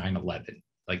prior to 9/11,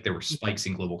 like there were spikes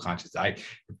in global consciousness.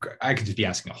 I could just be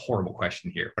asking a horrible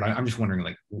question here, but I'm just wondering,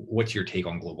 like, what's your take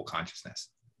on global consciousness?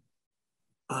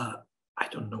 I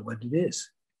don't know what it is.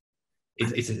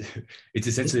 It's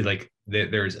essentially like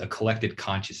there's a collected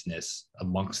consciousness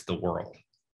amongst the world.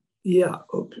 Yeah,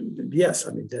 yes,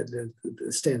 I mean, that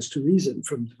stands to reason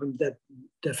from that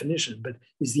definition, but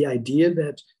is the idea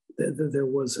that there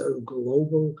was a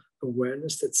global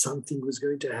awareness that something was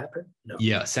going to happen? No.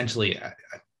 Yeah, essentially,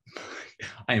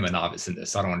 I am a novice in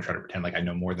this, so I don't want to try to pretend like I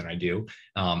know more than I do.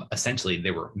 Essentially,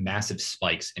 there were massive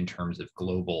spikes in terms of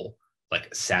global,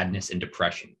 like, sadness and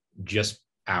depression just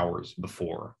hours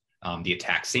before the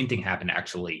attack. Same thing happened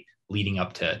actually leading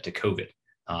up to COVID,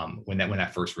 when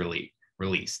that first really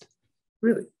released.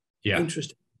 Really? Yeah.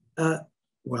 Interesting.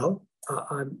 Well,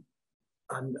 I'm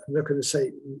not going to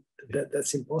say that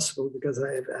that's impossible because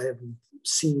I haven't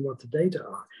seen what the data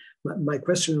are. My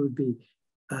question would be,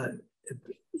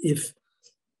 if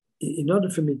in order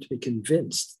for me to be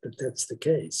convinced that that's the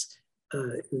case,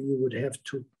 you would have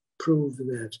to prove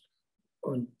that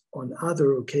on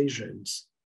other occasions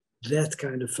that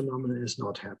kind of phenomenon has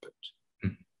not happened.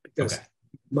 Because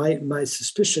my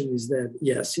suspicion is that,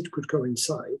 yes, it could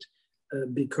coincide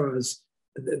because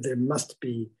there must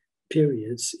be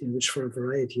periods in which, for a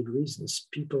variety of reasons,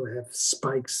 people have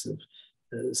spikes of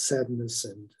sadness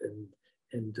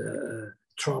and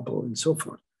trouble and so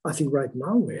forth. I think right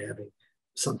now we're having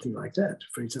something like that.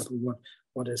 For example,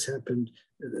 what has happened,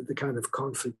 the kind of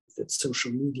conflict that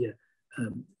social media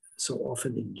so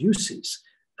often induces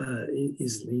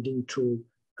is leading to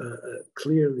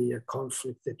clearly a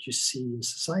conflict that you see in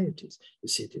societies. You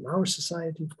see it in our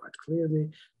society quite clearly,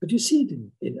 but you see it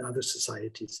in other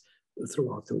societies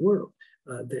throughout the world.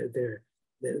 There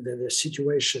are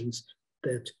situations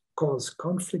that cause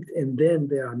conflict, and then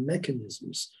there are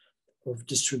mechanisms of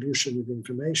distribution of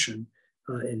information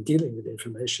and dealing with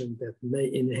information that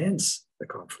may enhance the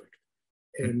conflict.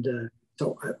 And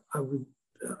so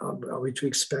are we to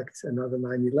expect another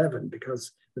 9/11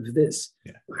 because of this?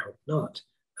 Yeah. I hope not.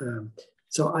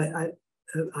 So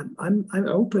I'm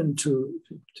open to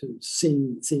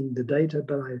seeing the data,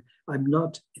 but I'm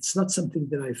not. It's not something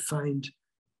that I find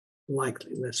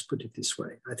likely. Let's put it this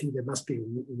way. I think there must be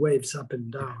waves up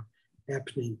and down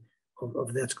happening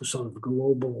of that sort of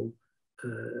global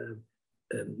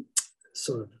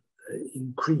sort of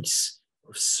increase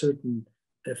of certain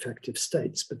affective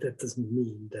states, but that doesn't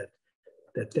mean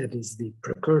that is the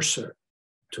precursor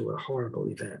to a horrible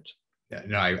event. Yeah,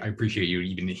 no, I appreciate you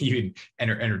even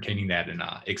entertaining that and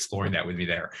exploring that with me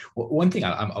there. One thing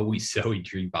I'm always so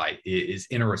intrigued by is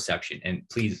interoception, and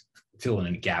please fill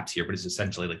in gaps here, but it's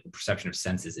essentially like the perception of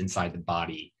senses inside the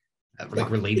body, like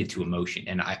related to emotion.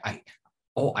 And I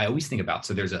always think about,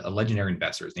 so there's a legendary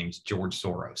investor, his name's George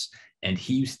Soros, and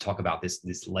he used to talk about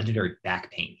this legendary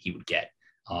back pain he would get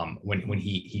when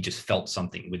he just felt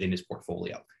something within his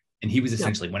portfolio. And he was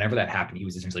essentially, whenever that happened, he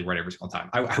was essentially right every single time.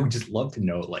 I would just love to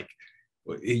know, like,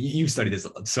 you study this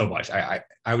so much. I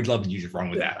would love to use it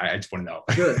wrong with that. I just want to know.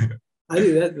 Good. I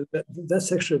think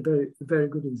that's actually a very, very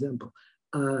good example.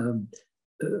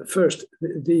 First,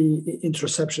 the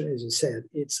interoception, as you said,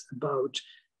 it's about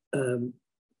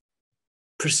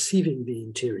perceiving the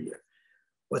interior.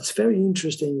 What's very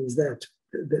interesting is that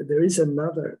there is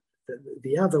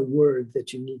the other word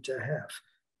that you need to have,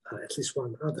 at least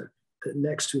one other,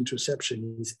 next to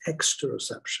interoception is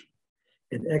exteroception.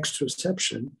 And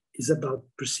exteroception is about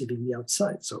perceiving the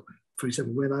outside. So, for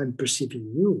example, when I'm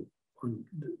perceiving you on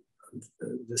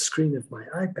the screen of my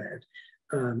iPad,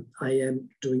 I am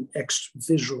doing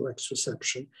visual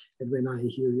exteroception. And when I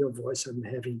hear your voice, I'm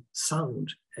having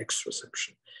sound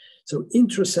extraception. So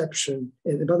interoception,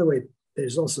 and by the way,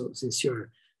 there's also, since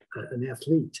you're an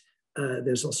athlete,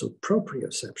 there's also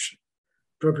proprioception.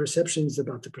 Proprioception is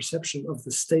about the perception of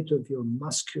the state of your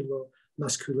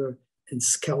muscular and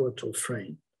skeletal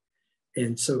frame.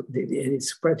 And so, and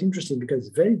it's quite interesting because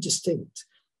it's very distinct.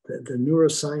 The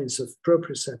neuroscience of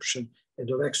proprioception and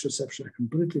of extraception are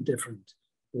completely different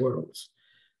worlds.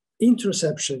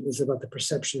 Interoception is about the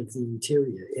perception of the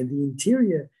interior, and the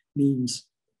interior means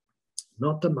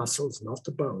not the muscles, not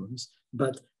the bones,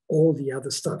 but all the other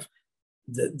stuff.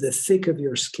 The thick of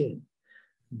your skin,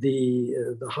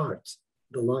 the heart,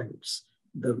 the lungs,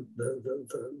 the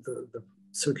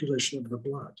circulation of the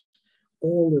blood,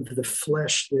 all of the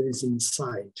flesh that is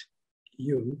inside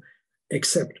you,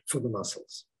 except for the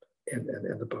muscles and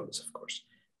the bones, of course.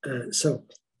 So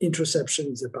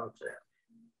interoception is about that.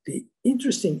 The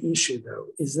interesting issue, though,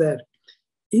 is that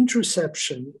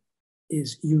interoception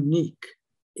is unique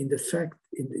in the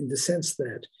sense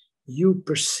that you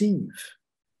perceive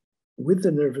with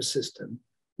the nervous system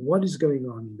what is going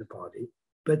on in the body,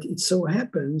 but it so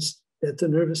happens that the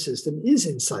nervous system is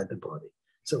inside the body.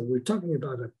 So we're talking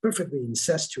about a perfectly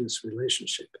incestuous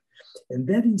relationship. And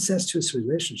that incestuous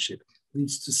relationship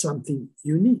leads to something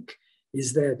unique,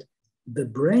 is that the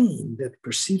brain that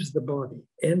perceives the body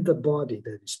and the body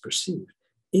that is perceived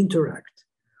interact,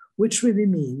 which really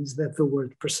means that the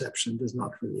word perception does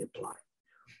not really apply.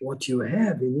 What you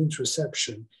have in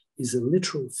interoception is a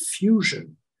literal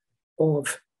fusion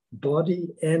of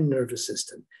body and nervous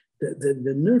system.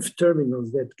 The nerve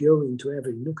terminals that go into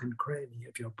every nook and cranny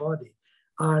of your body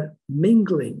are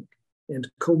mingling and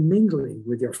commingling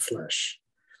with your flesh.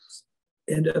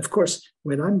 And of course,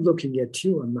 when I'm looking at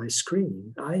you on my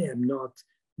screen, I am not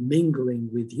mingling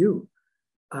with you.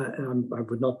 I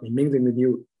would not be mingling with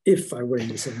you if I were in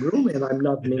the same room, and I'm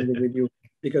not mingling with you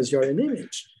because you're an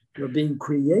image. You're being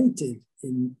created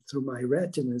through my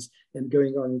retinas and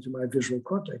going on into my visual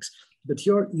cortex. But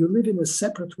you live in a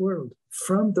separate world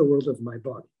from the world of my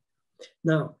body.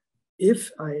 Now,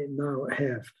 if I now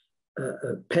have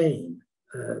a pain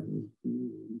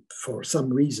for some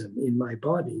reason in my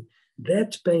body,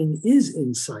 that pain is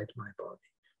inside my body.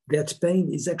 That pain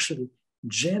is actually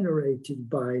generated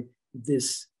by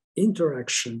this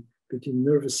interaction between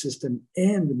nervous system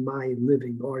and my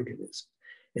living organism.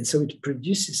 And so it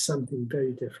produces something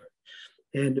very different.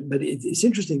 But it's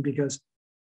interesting because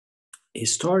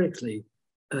historically,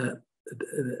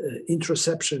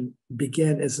 interoception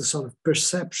began as a sort of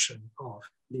perception of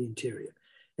the interior.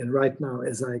 And right now,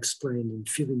 as I explained in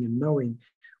feeling and knowing,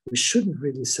 we shouldn't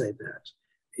really say that.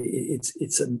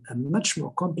 It's a much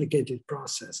more complicated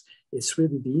process. It's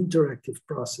really the interactive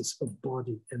process of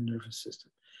body and nervous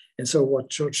system. And so what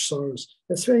George Soros,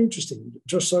 that's very interesting.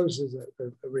 George Soros is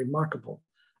a remarkable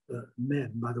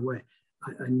man, by the way.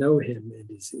 I know him, and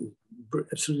he's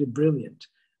absolutely brilliant,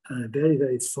 very,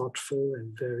 very thoughtful,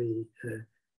 and very,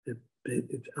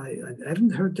 I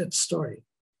haven't heard that story.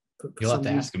 You'll have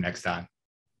to ask him next time.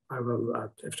 I will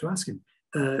have to ask him.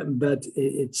 But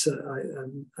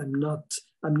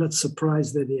I'm not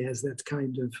surprised that he has that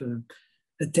kind of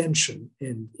attention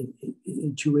and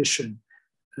intuition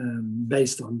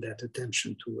based on that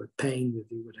attention to a pain that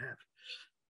he would have.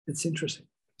 It's interesting.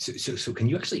 So can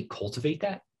you actually cultivate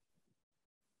that?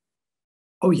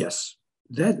 Oh yes,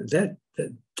 that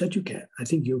you can. I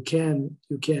think you can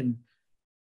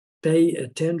pay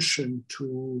attention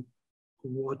to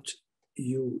what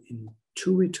you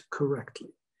intuit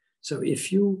correctly. So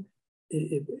it's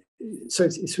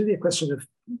really a question of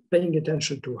paying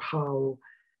attention to how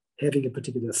having a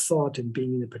particular thought and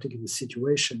being in a particular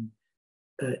situation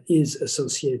is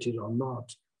associated or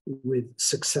not with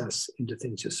success in the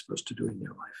things you're supposed to do in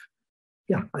your life.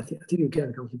 Yeah, I think you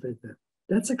can cultivate that.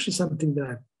 That's actually something that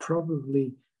I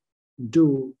probably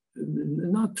do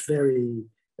not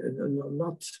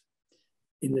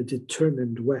in a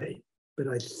determined way, but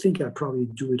I think I probably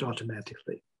do it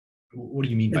automatically. What do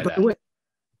you mean by that? By the way,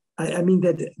 I mean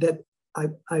that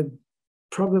I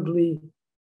probably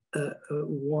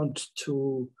want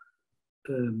to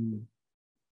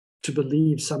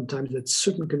believe sometimes that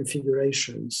certain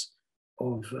configurations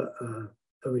of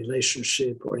a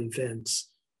relationship or events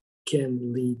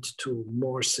can lead to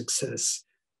more success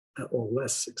or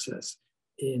less success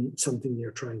in something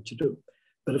you're trying to do.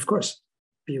 But of course,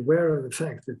 be aware of the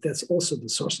fact that that's also the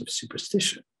source of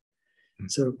superstition.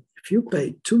 So if you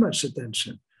pay too much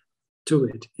attention to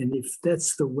it, and if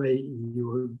that's the way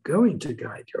you're going to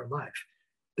guide your life,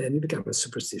 then you become a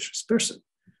superstitious person.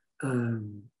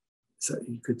 So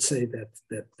you could say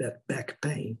that back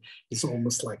pain is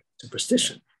almost like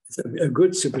superstition. It's a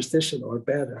good superstition or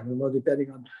bad, I don't know,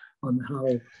 depending on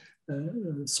how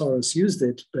Soros used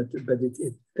it, but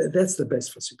that's the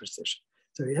best for superstition.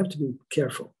 So you have to be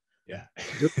careful. Yeah,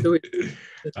 do it.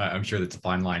 I'm sure that's a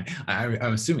fine line.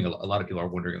 I'm assuming a lot of people are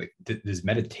wondering, like, does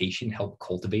meditation help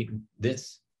cultivate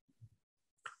this?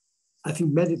 I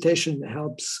think meditation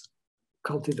helps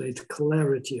cultivate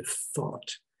clarity of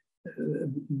thought.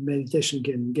 Meditation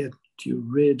can get you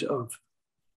rid of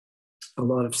a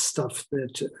lot of stuff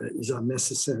that is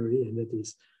unnecessary and that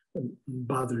is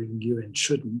bothering you and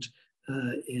shouldn't.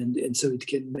 And so it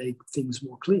can make things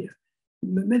more clear.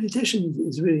 Meditation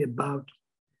is really about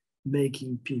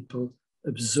making people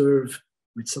observe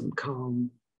with some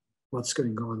calm what's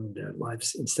going on in their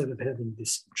lives instead of having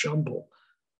this jumble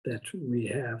that we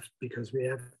have because we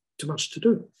have too much to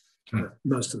do,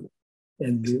 most of it.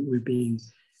 And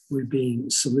we're being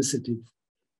solicited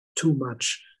too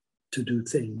much to do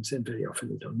things, and very often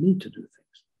we don't need to do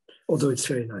things. Although it's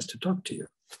very nice to talk to you,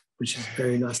 which is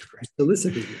very nice to be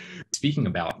solicited. Speaking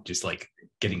about just like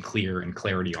getting clear and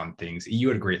clarity on things, you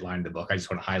had a great line in the book I just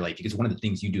want to highlight, because one of the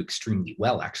things you do extremely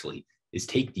well, actually, is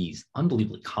take these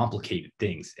unbelievably complicated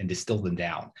things and distill them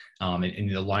down. And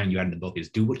the line you had in the book is,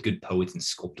 do what good poets and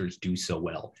sculptors do so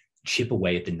well: chip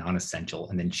away at the non-essential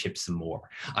and then chip some more.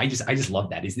 I just love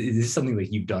that. Is this something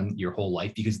that you've done your whole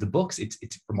life? Because the books, it's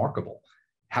remarkable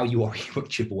how you are able to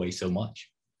chip away so much.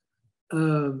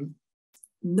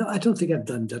 No, I don't think I've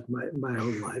done that my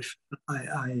whole life.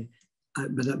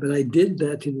 But I did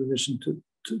that in relation to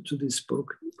this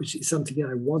book, which is something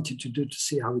I wanted to do to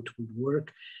see how it would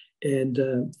work. And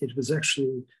it was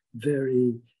actually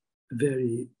very,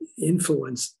 very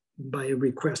influenced by a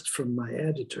request from my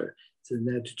editor. It's an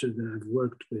editor that I've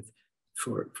worked with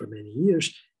for many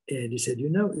years. And he said,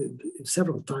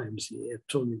 several times he had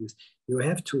told me this, you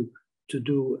have to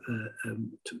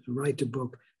write a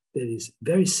book that is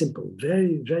very simple,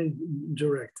 very, very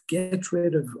direct. Get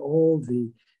rid of all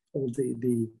the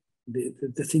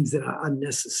things that are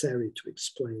unnecessary to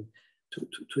explain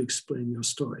your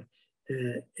story.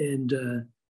 And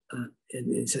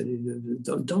he said,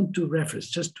 don't do reference,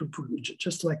 just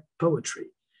like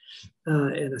poetry.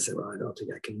 And I said, well, I don't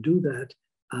think I can do that.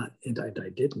 And I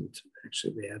didn't.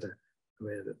 Actually, we had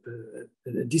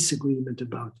a disagreement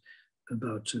about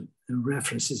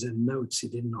references and notes. He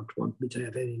did not want me to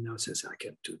have any notes. I said, I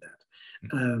can't do that.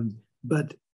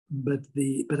 But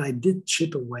I did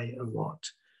chip away a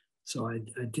lot. So I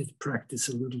did practice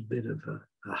a little bit of a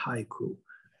haiku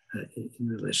in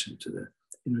relation to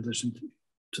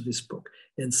this book.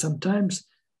 And sometimes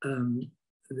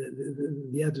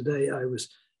the other day I was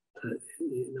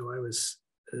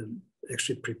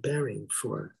actually preparing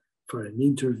for an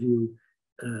interview,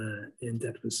 and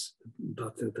that was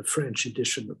about the French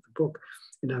edition of the book.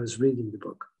 And I was reading the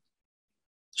book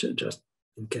just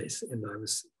in case. And I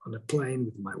was on a plane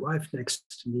with my wife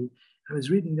next to me. I was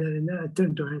reading that, and then I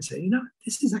turned to her and said,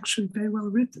 this is actually very well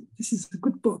written. This is a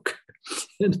good book.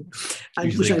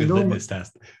 Usually a good litmus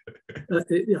test.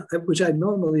 Which I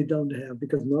normally don't have,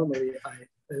 because normally I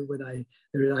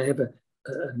have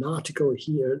an article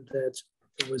here that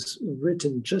was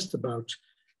written just about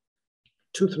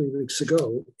 2-3 weeks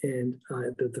ago, and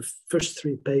the first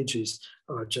 3 pages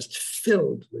are just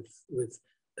filled with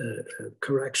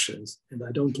corrections, and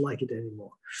I don't like it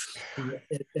anymore.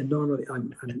 And normally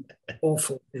I'm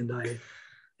awful, and I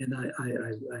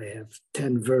have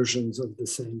 10 versions of the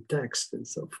same text and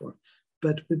so forth.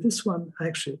 But with this one, I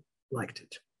actually liked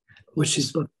it, which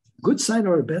is a good sign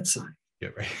or a bad sign.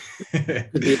 Yeah, right.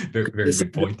 very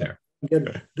good point there.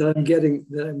 That I'm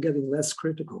getting less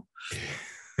critical.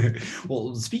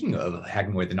 Well, speaking of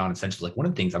hacking away the non-essential, like, one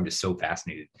of the things I'm just so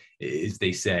fascinated is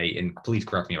they say, and please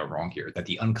correct me if I'm wrong here, that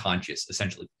the unconscious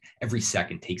essentially every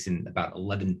second takes in about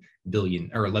 11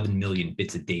 million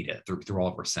bits of data through all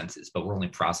of our senses, but we're only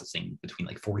processing between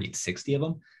like 40 and 60 of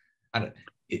them.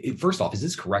 First off, is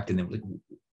this correct? And then, like,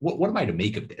 what am I to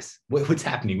make of this? What's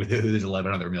happening with those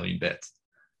 11 other million bits?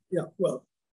 Yeah, well,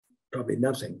 probably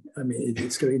nothing. I mean,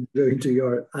 it's going to go into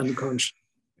your unconscious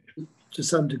to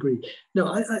some degree.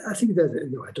 No, I think that,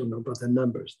 I don't know about the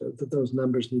numbers. Those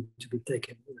numbers need to be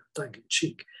taken tongue in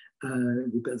cheek.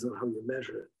 It depends on how you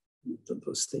measure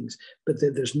those things. But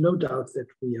there's no doubt that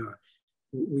we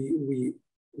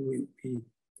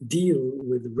deal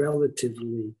with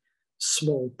relatively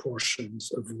small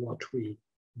portions of what we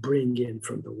bring in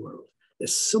from the world.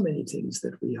 There's so many things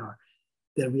that we are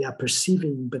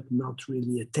perceiving but not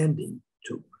really attending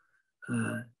to.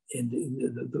 And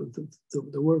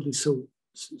the world is so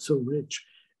rich,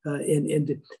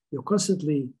 and you're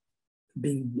constantly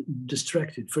being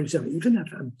distracted. For example, even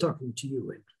if I'm talking to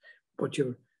you and what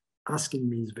you're asking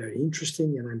me is very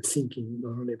interesting, and I'm thinking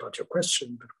not only about your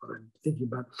question, but what I'm thinking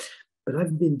about, but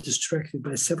I've been distracted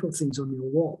by several things on your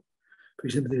wall. For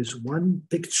example, there's one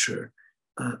picture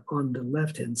on the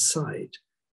left-hand side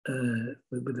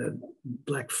with a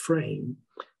black frame,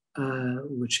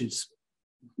 which is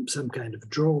some kind of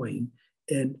drawing.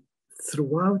 And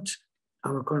throughout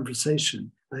our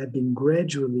conversation, I have been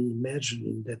gradually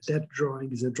imagining that that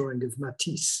drawing is a drawing of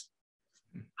Matisse.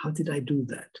 How did I do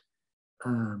that?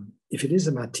 If it is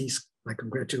a Matisse, my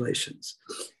congratulations.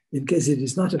 In case it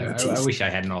is not a Matisse. I wish I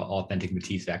had an authentic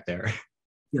Matisse back there.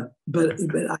 Yeah, but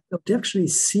I don't actually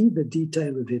see the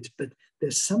detail of it, but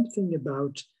there's something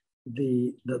about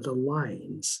the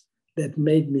lines that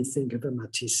made me think of a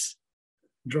Matisse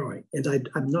drawing. And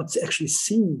I'm not actually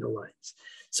seeing the lines.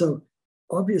 So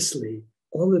obviously,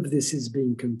 all of this is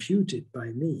being computed by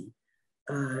me.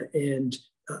 And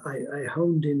I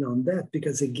honed in on that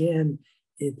because, again,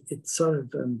 it sort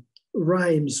of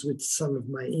rhymes with some of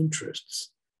my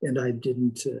interests. And I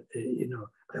didn't,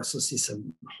 I also see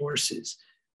some horses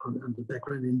on the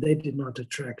background, and they did not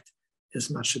attract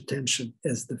as much attention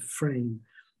as the frame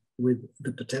with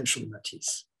the potential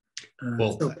Matisse.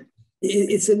 So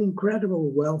it's an incredible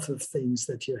wealth of things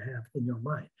that you have in your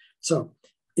mind. So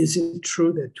is it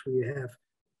true that we have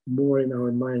more in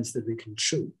our minds than we can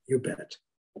chew? You bet.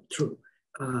 True.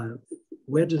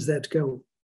 Where does that go?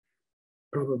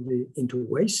 Probably into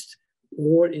waste,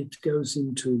 or it goes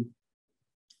into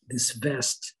this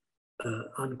vast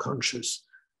unconscious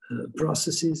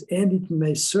processes, and it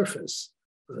may surface.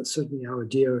 Certainly, our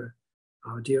dear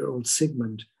old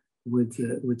Sigmund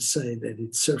would say that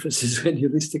it surfaces when you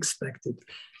least expect it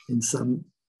in some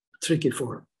tricky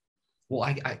form. Well,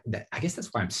 I guess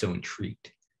that's why I'm so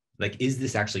intrigued. Like, is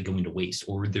this actually going to waste,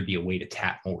 or would there be a way to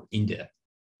tap more into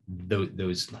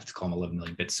those let's call them 11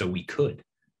 million bits, so we could?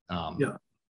 Yeah,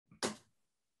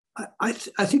 I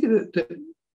think that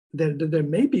there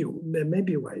may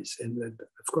be ways, and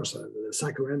of course, the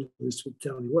psychoanalyst would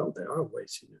tell you, well, there are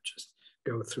ways. Just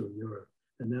go through your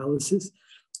analysis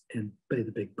and pay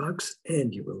the big bucks,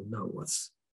 and you will know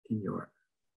what's in your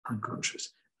unconscious.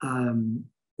 I'm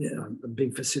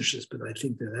being facetious, but I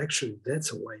think that actually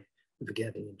that's a way of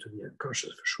getting into the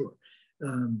unconscious for sure.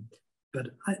 But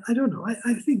I don't know.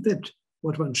 I think that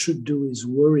what one should do is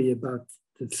worry about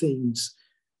the things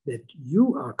that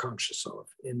you are conscious of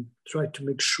and try to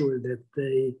make sure that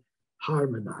they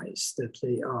harmonize, that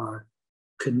they are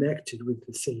connected with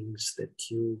the things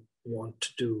that you want to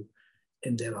do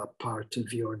and that are part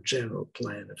of your general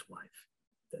plan of life.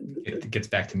 It gets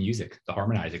back to music, the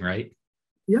harmonizing, right?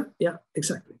 Yeah,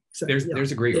 exactly.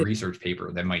 There's a great research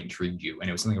paper that might intrigue you, and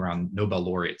it was something around Nobel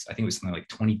laureates. I think it was something like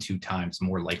 22 times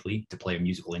more likely to play a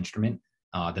musical instrument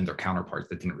than their counterparts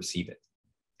that didn't receive it.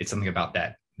 It's something about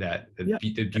the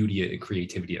beauty and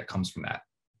creativity that comes from that.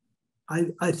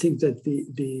 I think that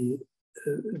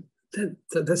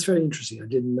that's very interesting. I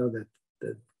didn't know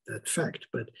that fact,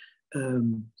 but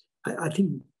I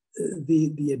think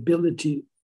the ability,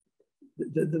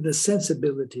 the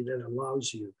sensibility that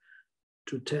allows you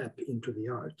to tap into the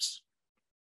arts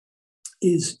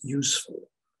is useful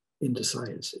in the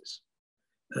sciences.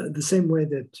 The same way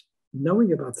that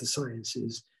knowing about the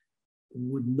sciences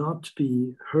would not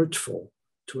be hurtful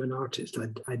to an artist.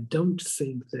 I don't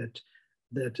think that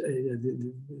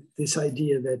this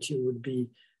idea that you would be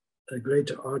a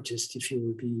greater artist if you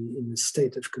would be in a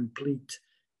state of complete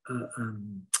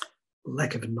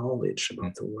lack of knowledge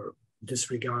about the world,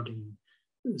 disregarding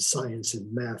science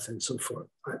and math and so forth.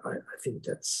 I think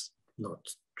that's not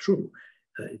true.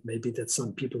 It may be that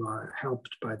some people are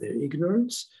helped by their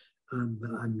ignorance,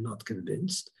 but I'm not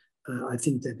convinced. I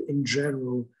think that in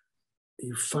general,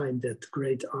 you find that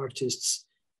great artists,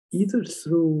 either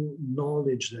through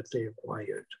knowledge that they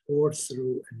acquired or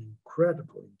through an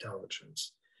incredible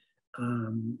intelligence,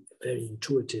 very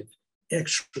intuitive,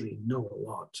 actually know a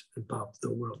lot about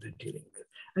the world they're dealing with.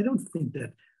 I don't think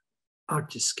that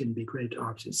artists can be great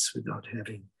artists without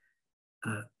having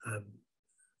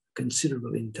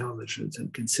considerable intelligence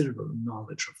and considerable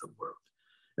knowledge of the world.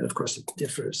 And of course, it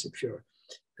differs if you're,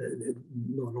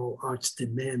 not all arts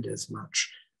demand as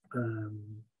much.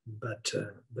 But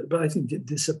I think that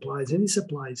this applies, and this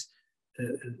applies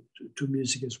to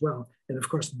music as well. And of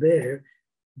course, that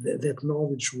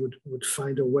knowledge would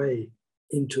find a way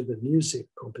into the music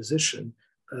composition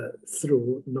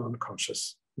through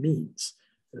non-conscious means,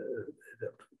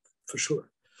 for sure.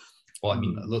 Well, I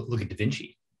mean, look at Da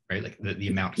Vinci, right? Like the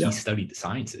amount he studied the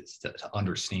sciences to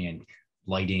understand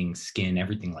lighting, skin,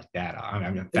 everything like that.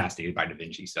 I'm fascinated by Da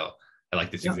Vinci, so I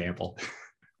like this example.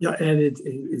 Yeah, and it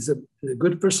is a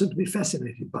good person to be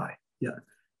fascinated by. Yeah,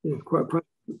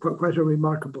 quite a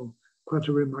remarkable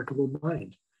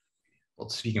mind. Well,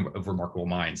 speaking of remarkable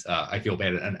minds, I feel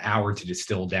bad. An hour to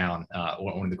distill down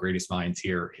one of the greatest minds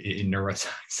here in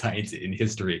neuroscience in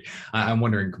history. I'm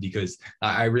wondering, because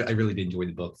I really did enjoy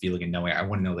the book, Feeling and Knowing. I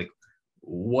want to know, like,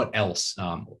 what else,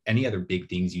 any other big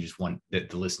things you just want the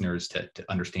listeners to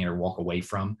understand or walk away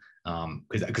from?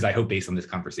 Because I hope based on this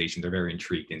conversation, they're very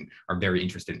intrigued and are very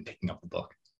interested in picking up the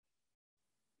book.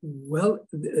 Well,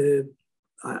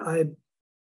 I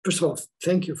first of all,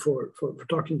 thank you for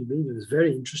talking to me. It was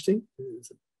very interesting. It was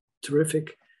a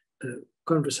terrific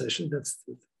conversation. That's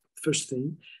the first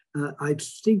thing. I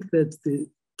think that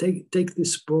take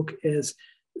this book as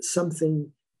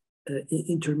something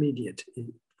intermediate.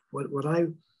 What I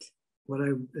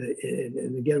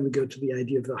and again we go to the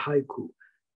idea of the haiku.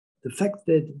 The fact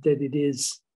that it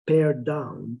is pared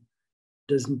down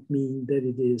doesn't mean that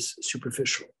it is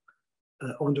superficial.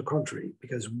 On the contrary,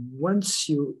 because once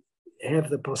you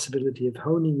have the possibility of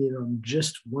honing in on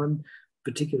just one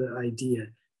particular idea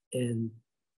and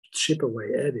chip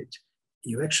away at it,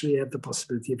 you actually have the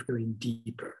possibility of going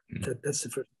deeper. That's the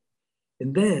first.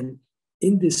 And then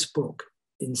in this book,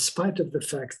 in spite of the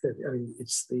fact that, I mean,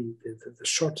 it's the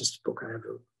shortest book I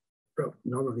ever wrote.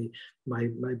 Normally,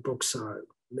 my books are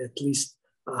at least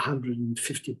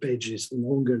 150 pages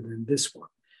longer than this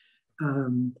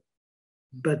one.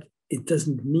 But it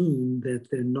doesn't mean that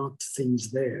there are not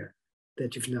things there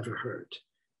that you've never heard.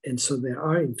 And so there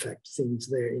are, in fact, things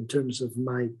there in terms of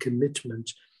my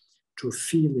commitment to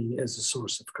feeling as a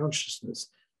source of consciousness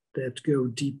that go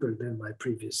deeper than my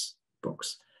previous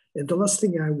books. And the last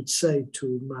thing I would say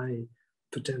to my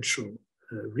potential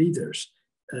readers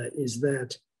is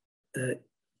that,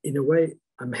 in a way,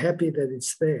 I'm happy that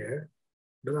it's there,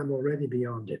 but I'm already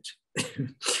beyond it.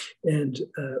 And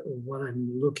what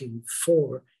I'm looking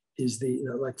for is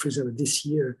like, for example, this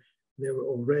year, there were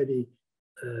already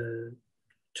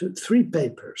 3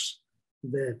 papers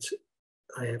that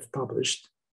I have published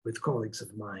with colleagues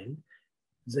of mine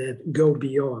that go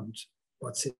beyond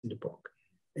what's in the book.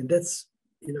 And that's,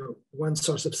 one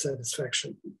source of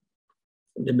satisfaction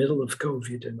in the middle of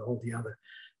COVID and all the other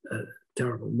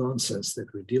terrible nonsense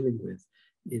that we're dealing with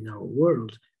in our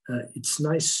world. It's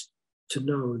nice to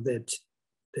know that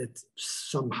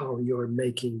somehow you're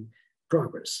making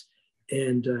progress.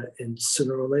 And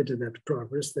sooner or later, that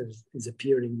progress that is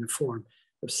appearing in the form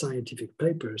of scientific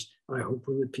papers, I hope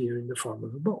will appear in the form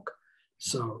of a book.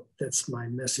 So that's my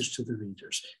message to the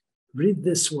readers. Read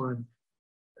this one,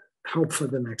 hope for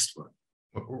the next one.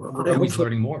 We're always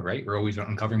learning more, right? We're always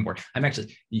uncovering more. I'm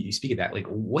actually, you speak of that, like,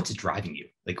 what's driving you?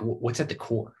 Like, what's at the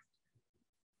core?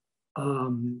 I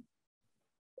don't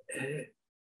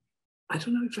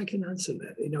know if I can answer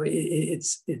that.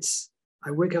 It's. I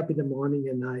wake up in the morning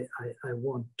and I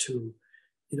want to,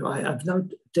 I've now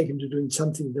taken to doing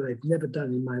something that I've never done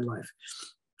in my life.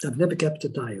 I've never kept a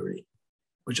diary,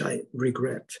 which I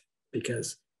regret,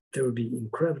 because there would be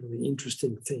incredibly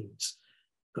interesting things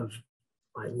of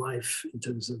my life in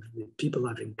terms of the people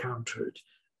I've encountered,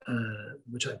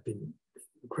 which I've been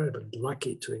incredibly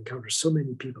lucky to encounter so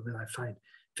many people that I find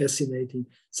fascinating,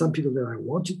 some people that I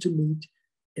wanted to meet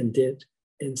and did,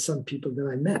 and some people that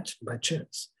I met by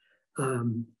chance.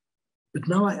 But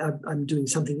now I'm doing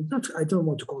something, I don't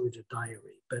want to call it a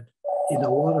diary, but in a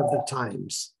lot of the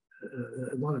times,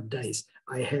 a lot of days,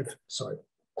 I have, sorry.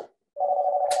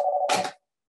 I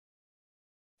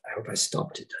hope I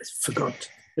stopped it. I forgot to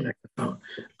connect the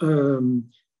phone.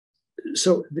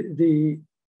 So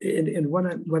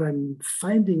what I'm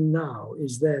finding now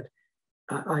is that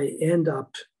I end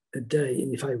up a day,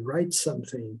 and if I write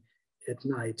something at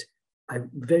night, I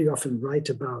very often write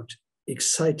about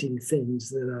exciting things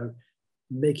that are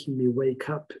making me wake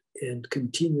up and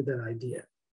continue that idea,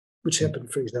 which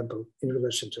happened, for example, in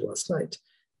relation to last night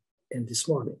and this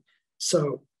morning.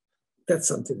 So that's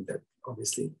something that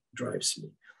obviously drives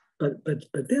me. But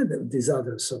then these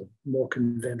other sort of more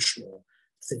conventional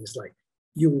things, like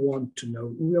you want to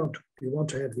know, you want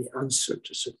to have the answer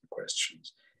to certain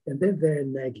questions, and then they're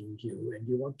nagging you and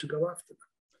you want to go after them.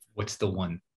 What's the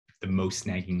most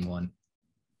nagging one?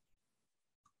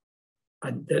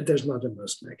 There's not a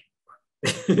most nagging one.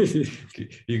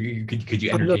 Could you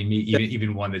entertain me,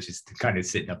 even one that's just kind of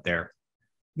sitting up there?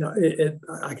 No,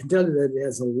 I can tell you that it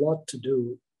has a lot to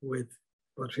do with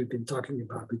what we've been talking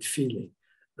about with feeling.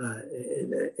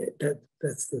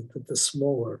 That's the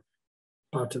smaller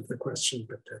part of the question,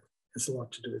 but that has a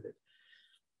lot to do with it.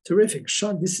 Terrific.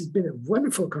 Sean, this has been a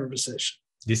wonderful conversation.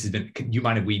 This has been, do you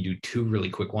mind if we do 2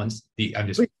 really quick ones? I'm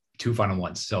just 2 final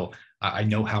ones. So I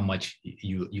know how much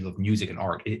you love music and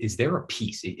art. Is there a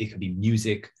piece, it could be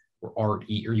music or art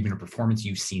or even a performance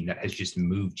you've seen that has just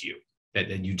moved you, that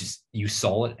you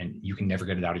saw it and you can never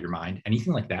get it out of your mind?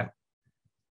 Anything like that?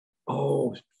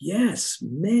 Oh, yes,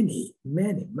 many.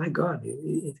 My God,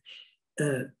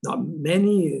 not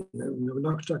many, we're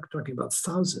not talking about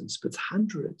thousands, but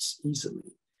hundreds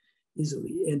easily.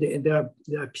 And there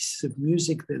are pieces of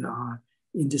music that are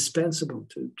indispensable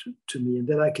to me and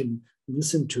that I can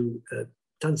listen to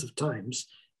tons of times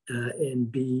and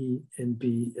be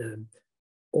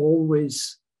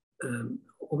always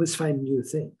find new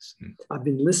things. I've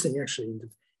been listening actually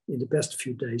in the past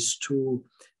few days to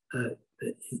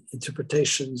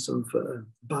interpretations of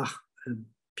Bach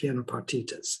piano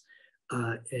partitas.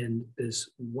 And there's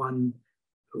one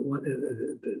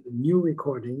new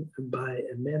recording by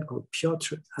a man called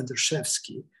Piotr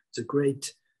Andrzejewski. He's a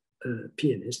great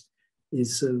pianist.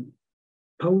 He's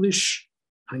Polish,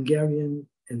 Hungarian,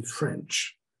 and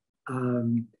French.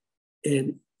 And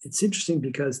it's interesting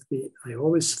because I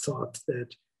always thought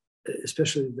that,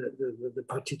 especially the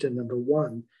partita number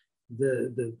one,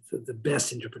 the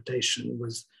best interpretation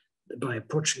was by a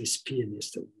Portuguese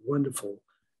pianist, a wonderful,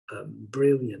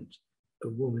 brilliant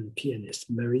woman pianist,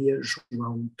 Maria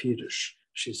João Pires.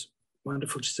 She's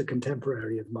wonderful. She's a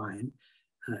contemporary of mine,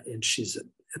 and she's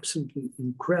an absolutely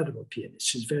incredible pianist.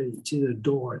 She's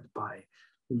adored by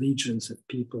legions of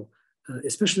people,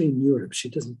 especially in Europe. She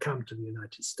doesn't come to the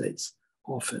United States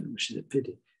often, which is a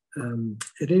pity.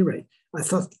 At any rate, I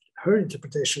thought her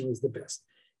interpretation was the best.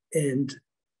 And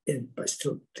I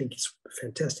still think it's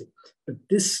fantastic. But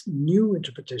this new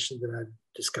interpretation that I've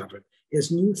discovered has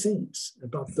new things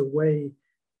about the way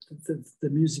the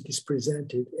music is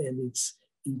presented, and it's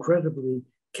incredibly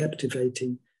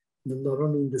captivating, not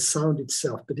only in the sound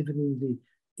itself, but even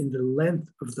in the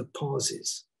length of the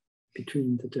pauses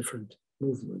between the different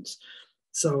movements.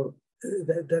 So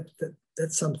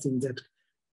that's something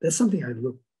I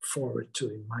look forward to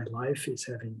in my life, is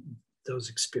having those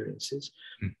experiences,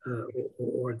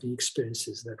 or the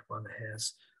experiences that one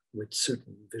has with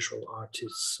certain visual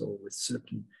artists or with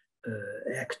certain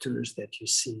actors that you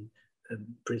see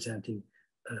presenting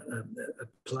a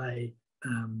play.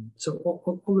 So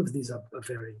all of these are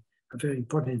very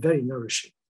important and very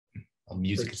nourishing. Well,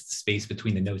 music is the space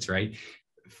between the notes, right?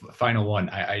 Final one.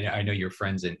 I know you're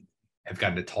friends and have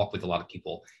gotten to talk with a lot of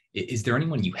people. Is there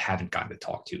anyone you haven't gotten to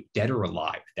talk to, dead or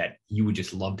alive, that you would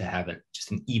just love to have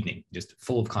just an evening just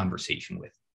full of conversation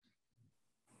with?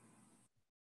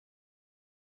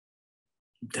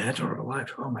 Dead or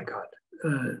alive? Oh my God.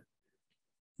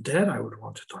 Dead, I would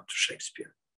want to talk to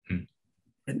Shakespeare.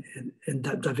 And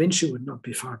Da Vinci would not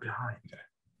be far behind. Yeah.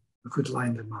 We could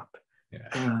line them up. Yeah.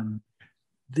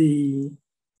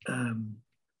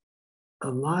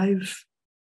 Alive,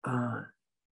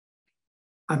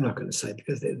 I'm not going to say,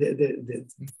 because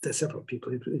there's several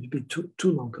people. It would be too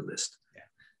long a list. Yeah.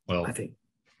 Well, I think,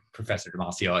 Professor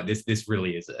Damasio, this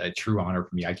really is a true honor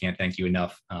for me. I can't thank you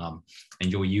enough.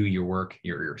 Enjoy your work,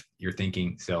 your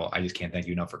thinking. So I just can't thank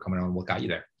you enough for coming on and what got you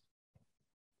there.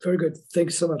 Very good.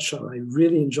 Thanks so much, Sean. I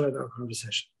really enjoyed our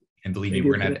conversation. And believe me,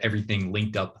 we're going to have everything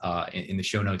linked up in the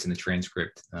show notes and the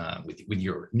transcript with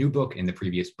your new book and the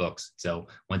previous books. So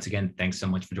once again, thanks so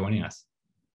much for joining us.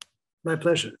 My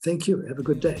pleasure. Thank you. Have a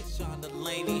good day.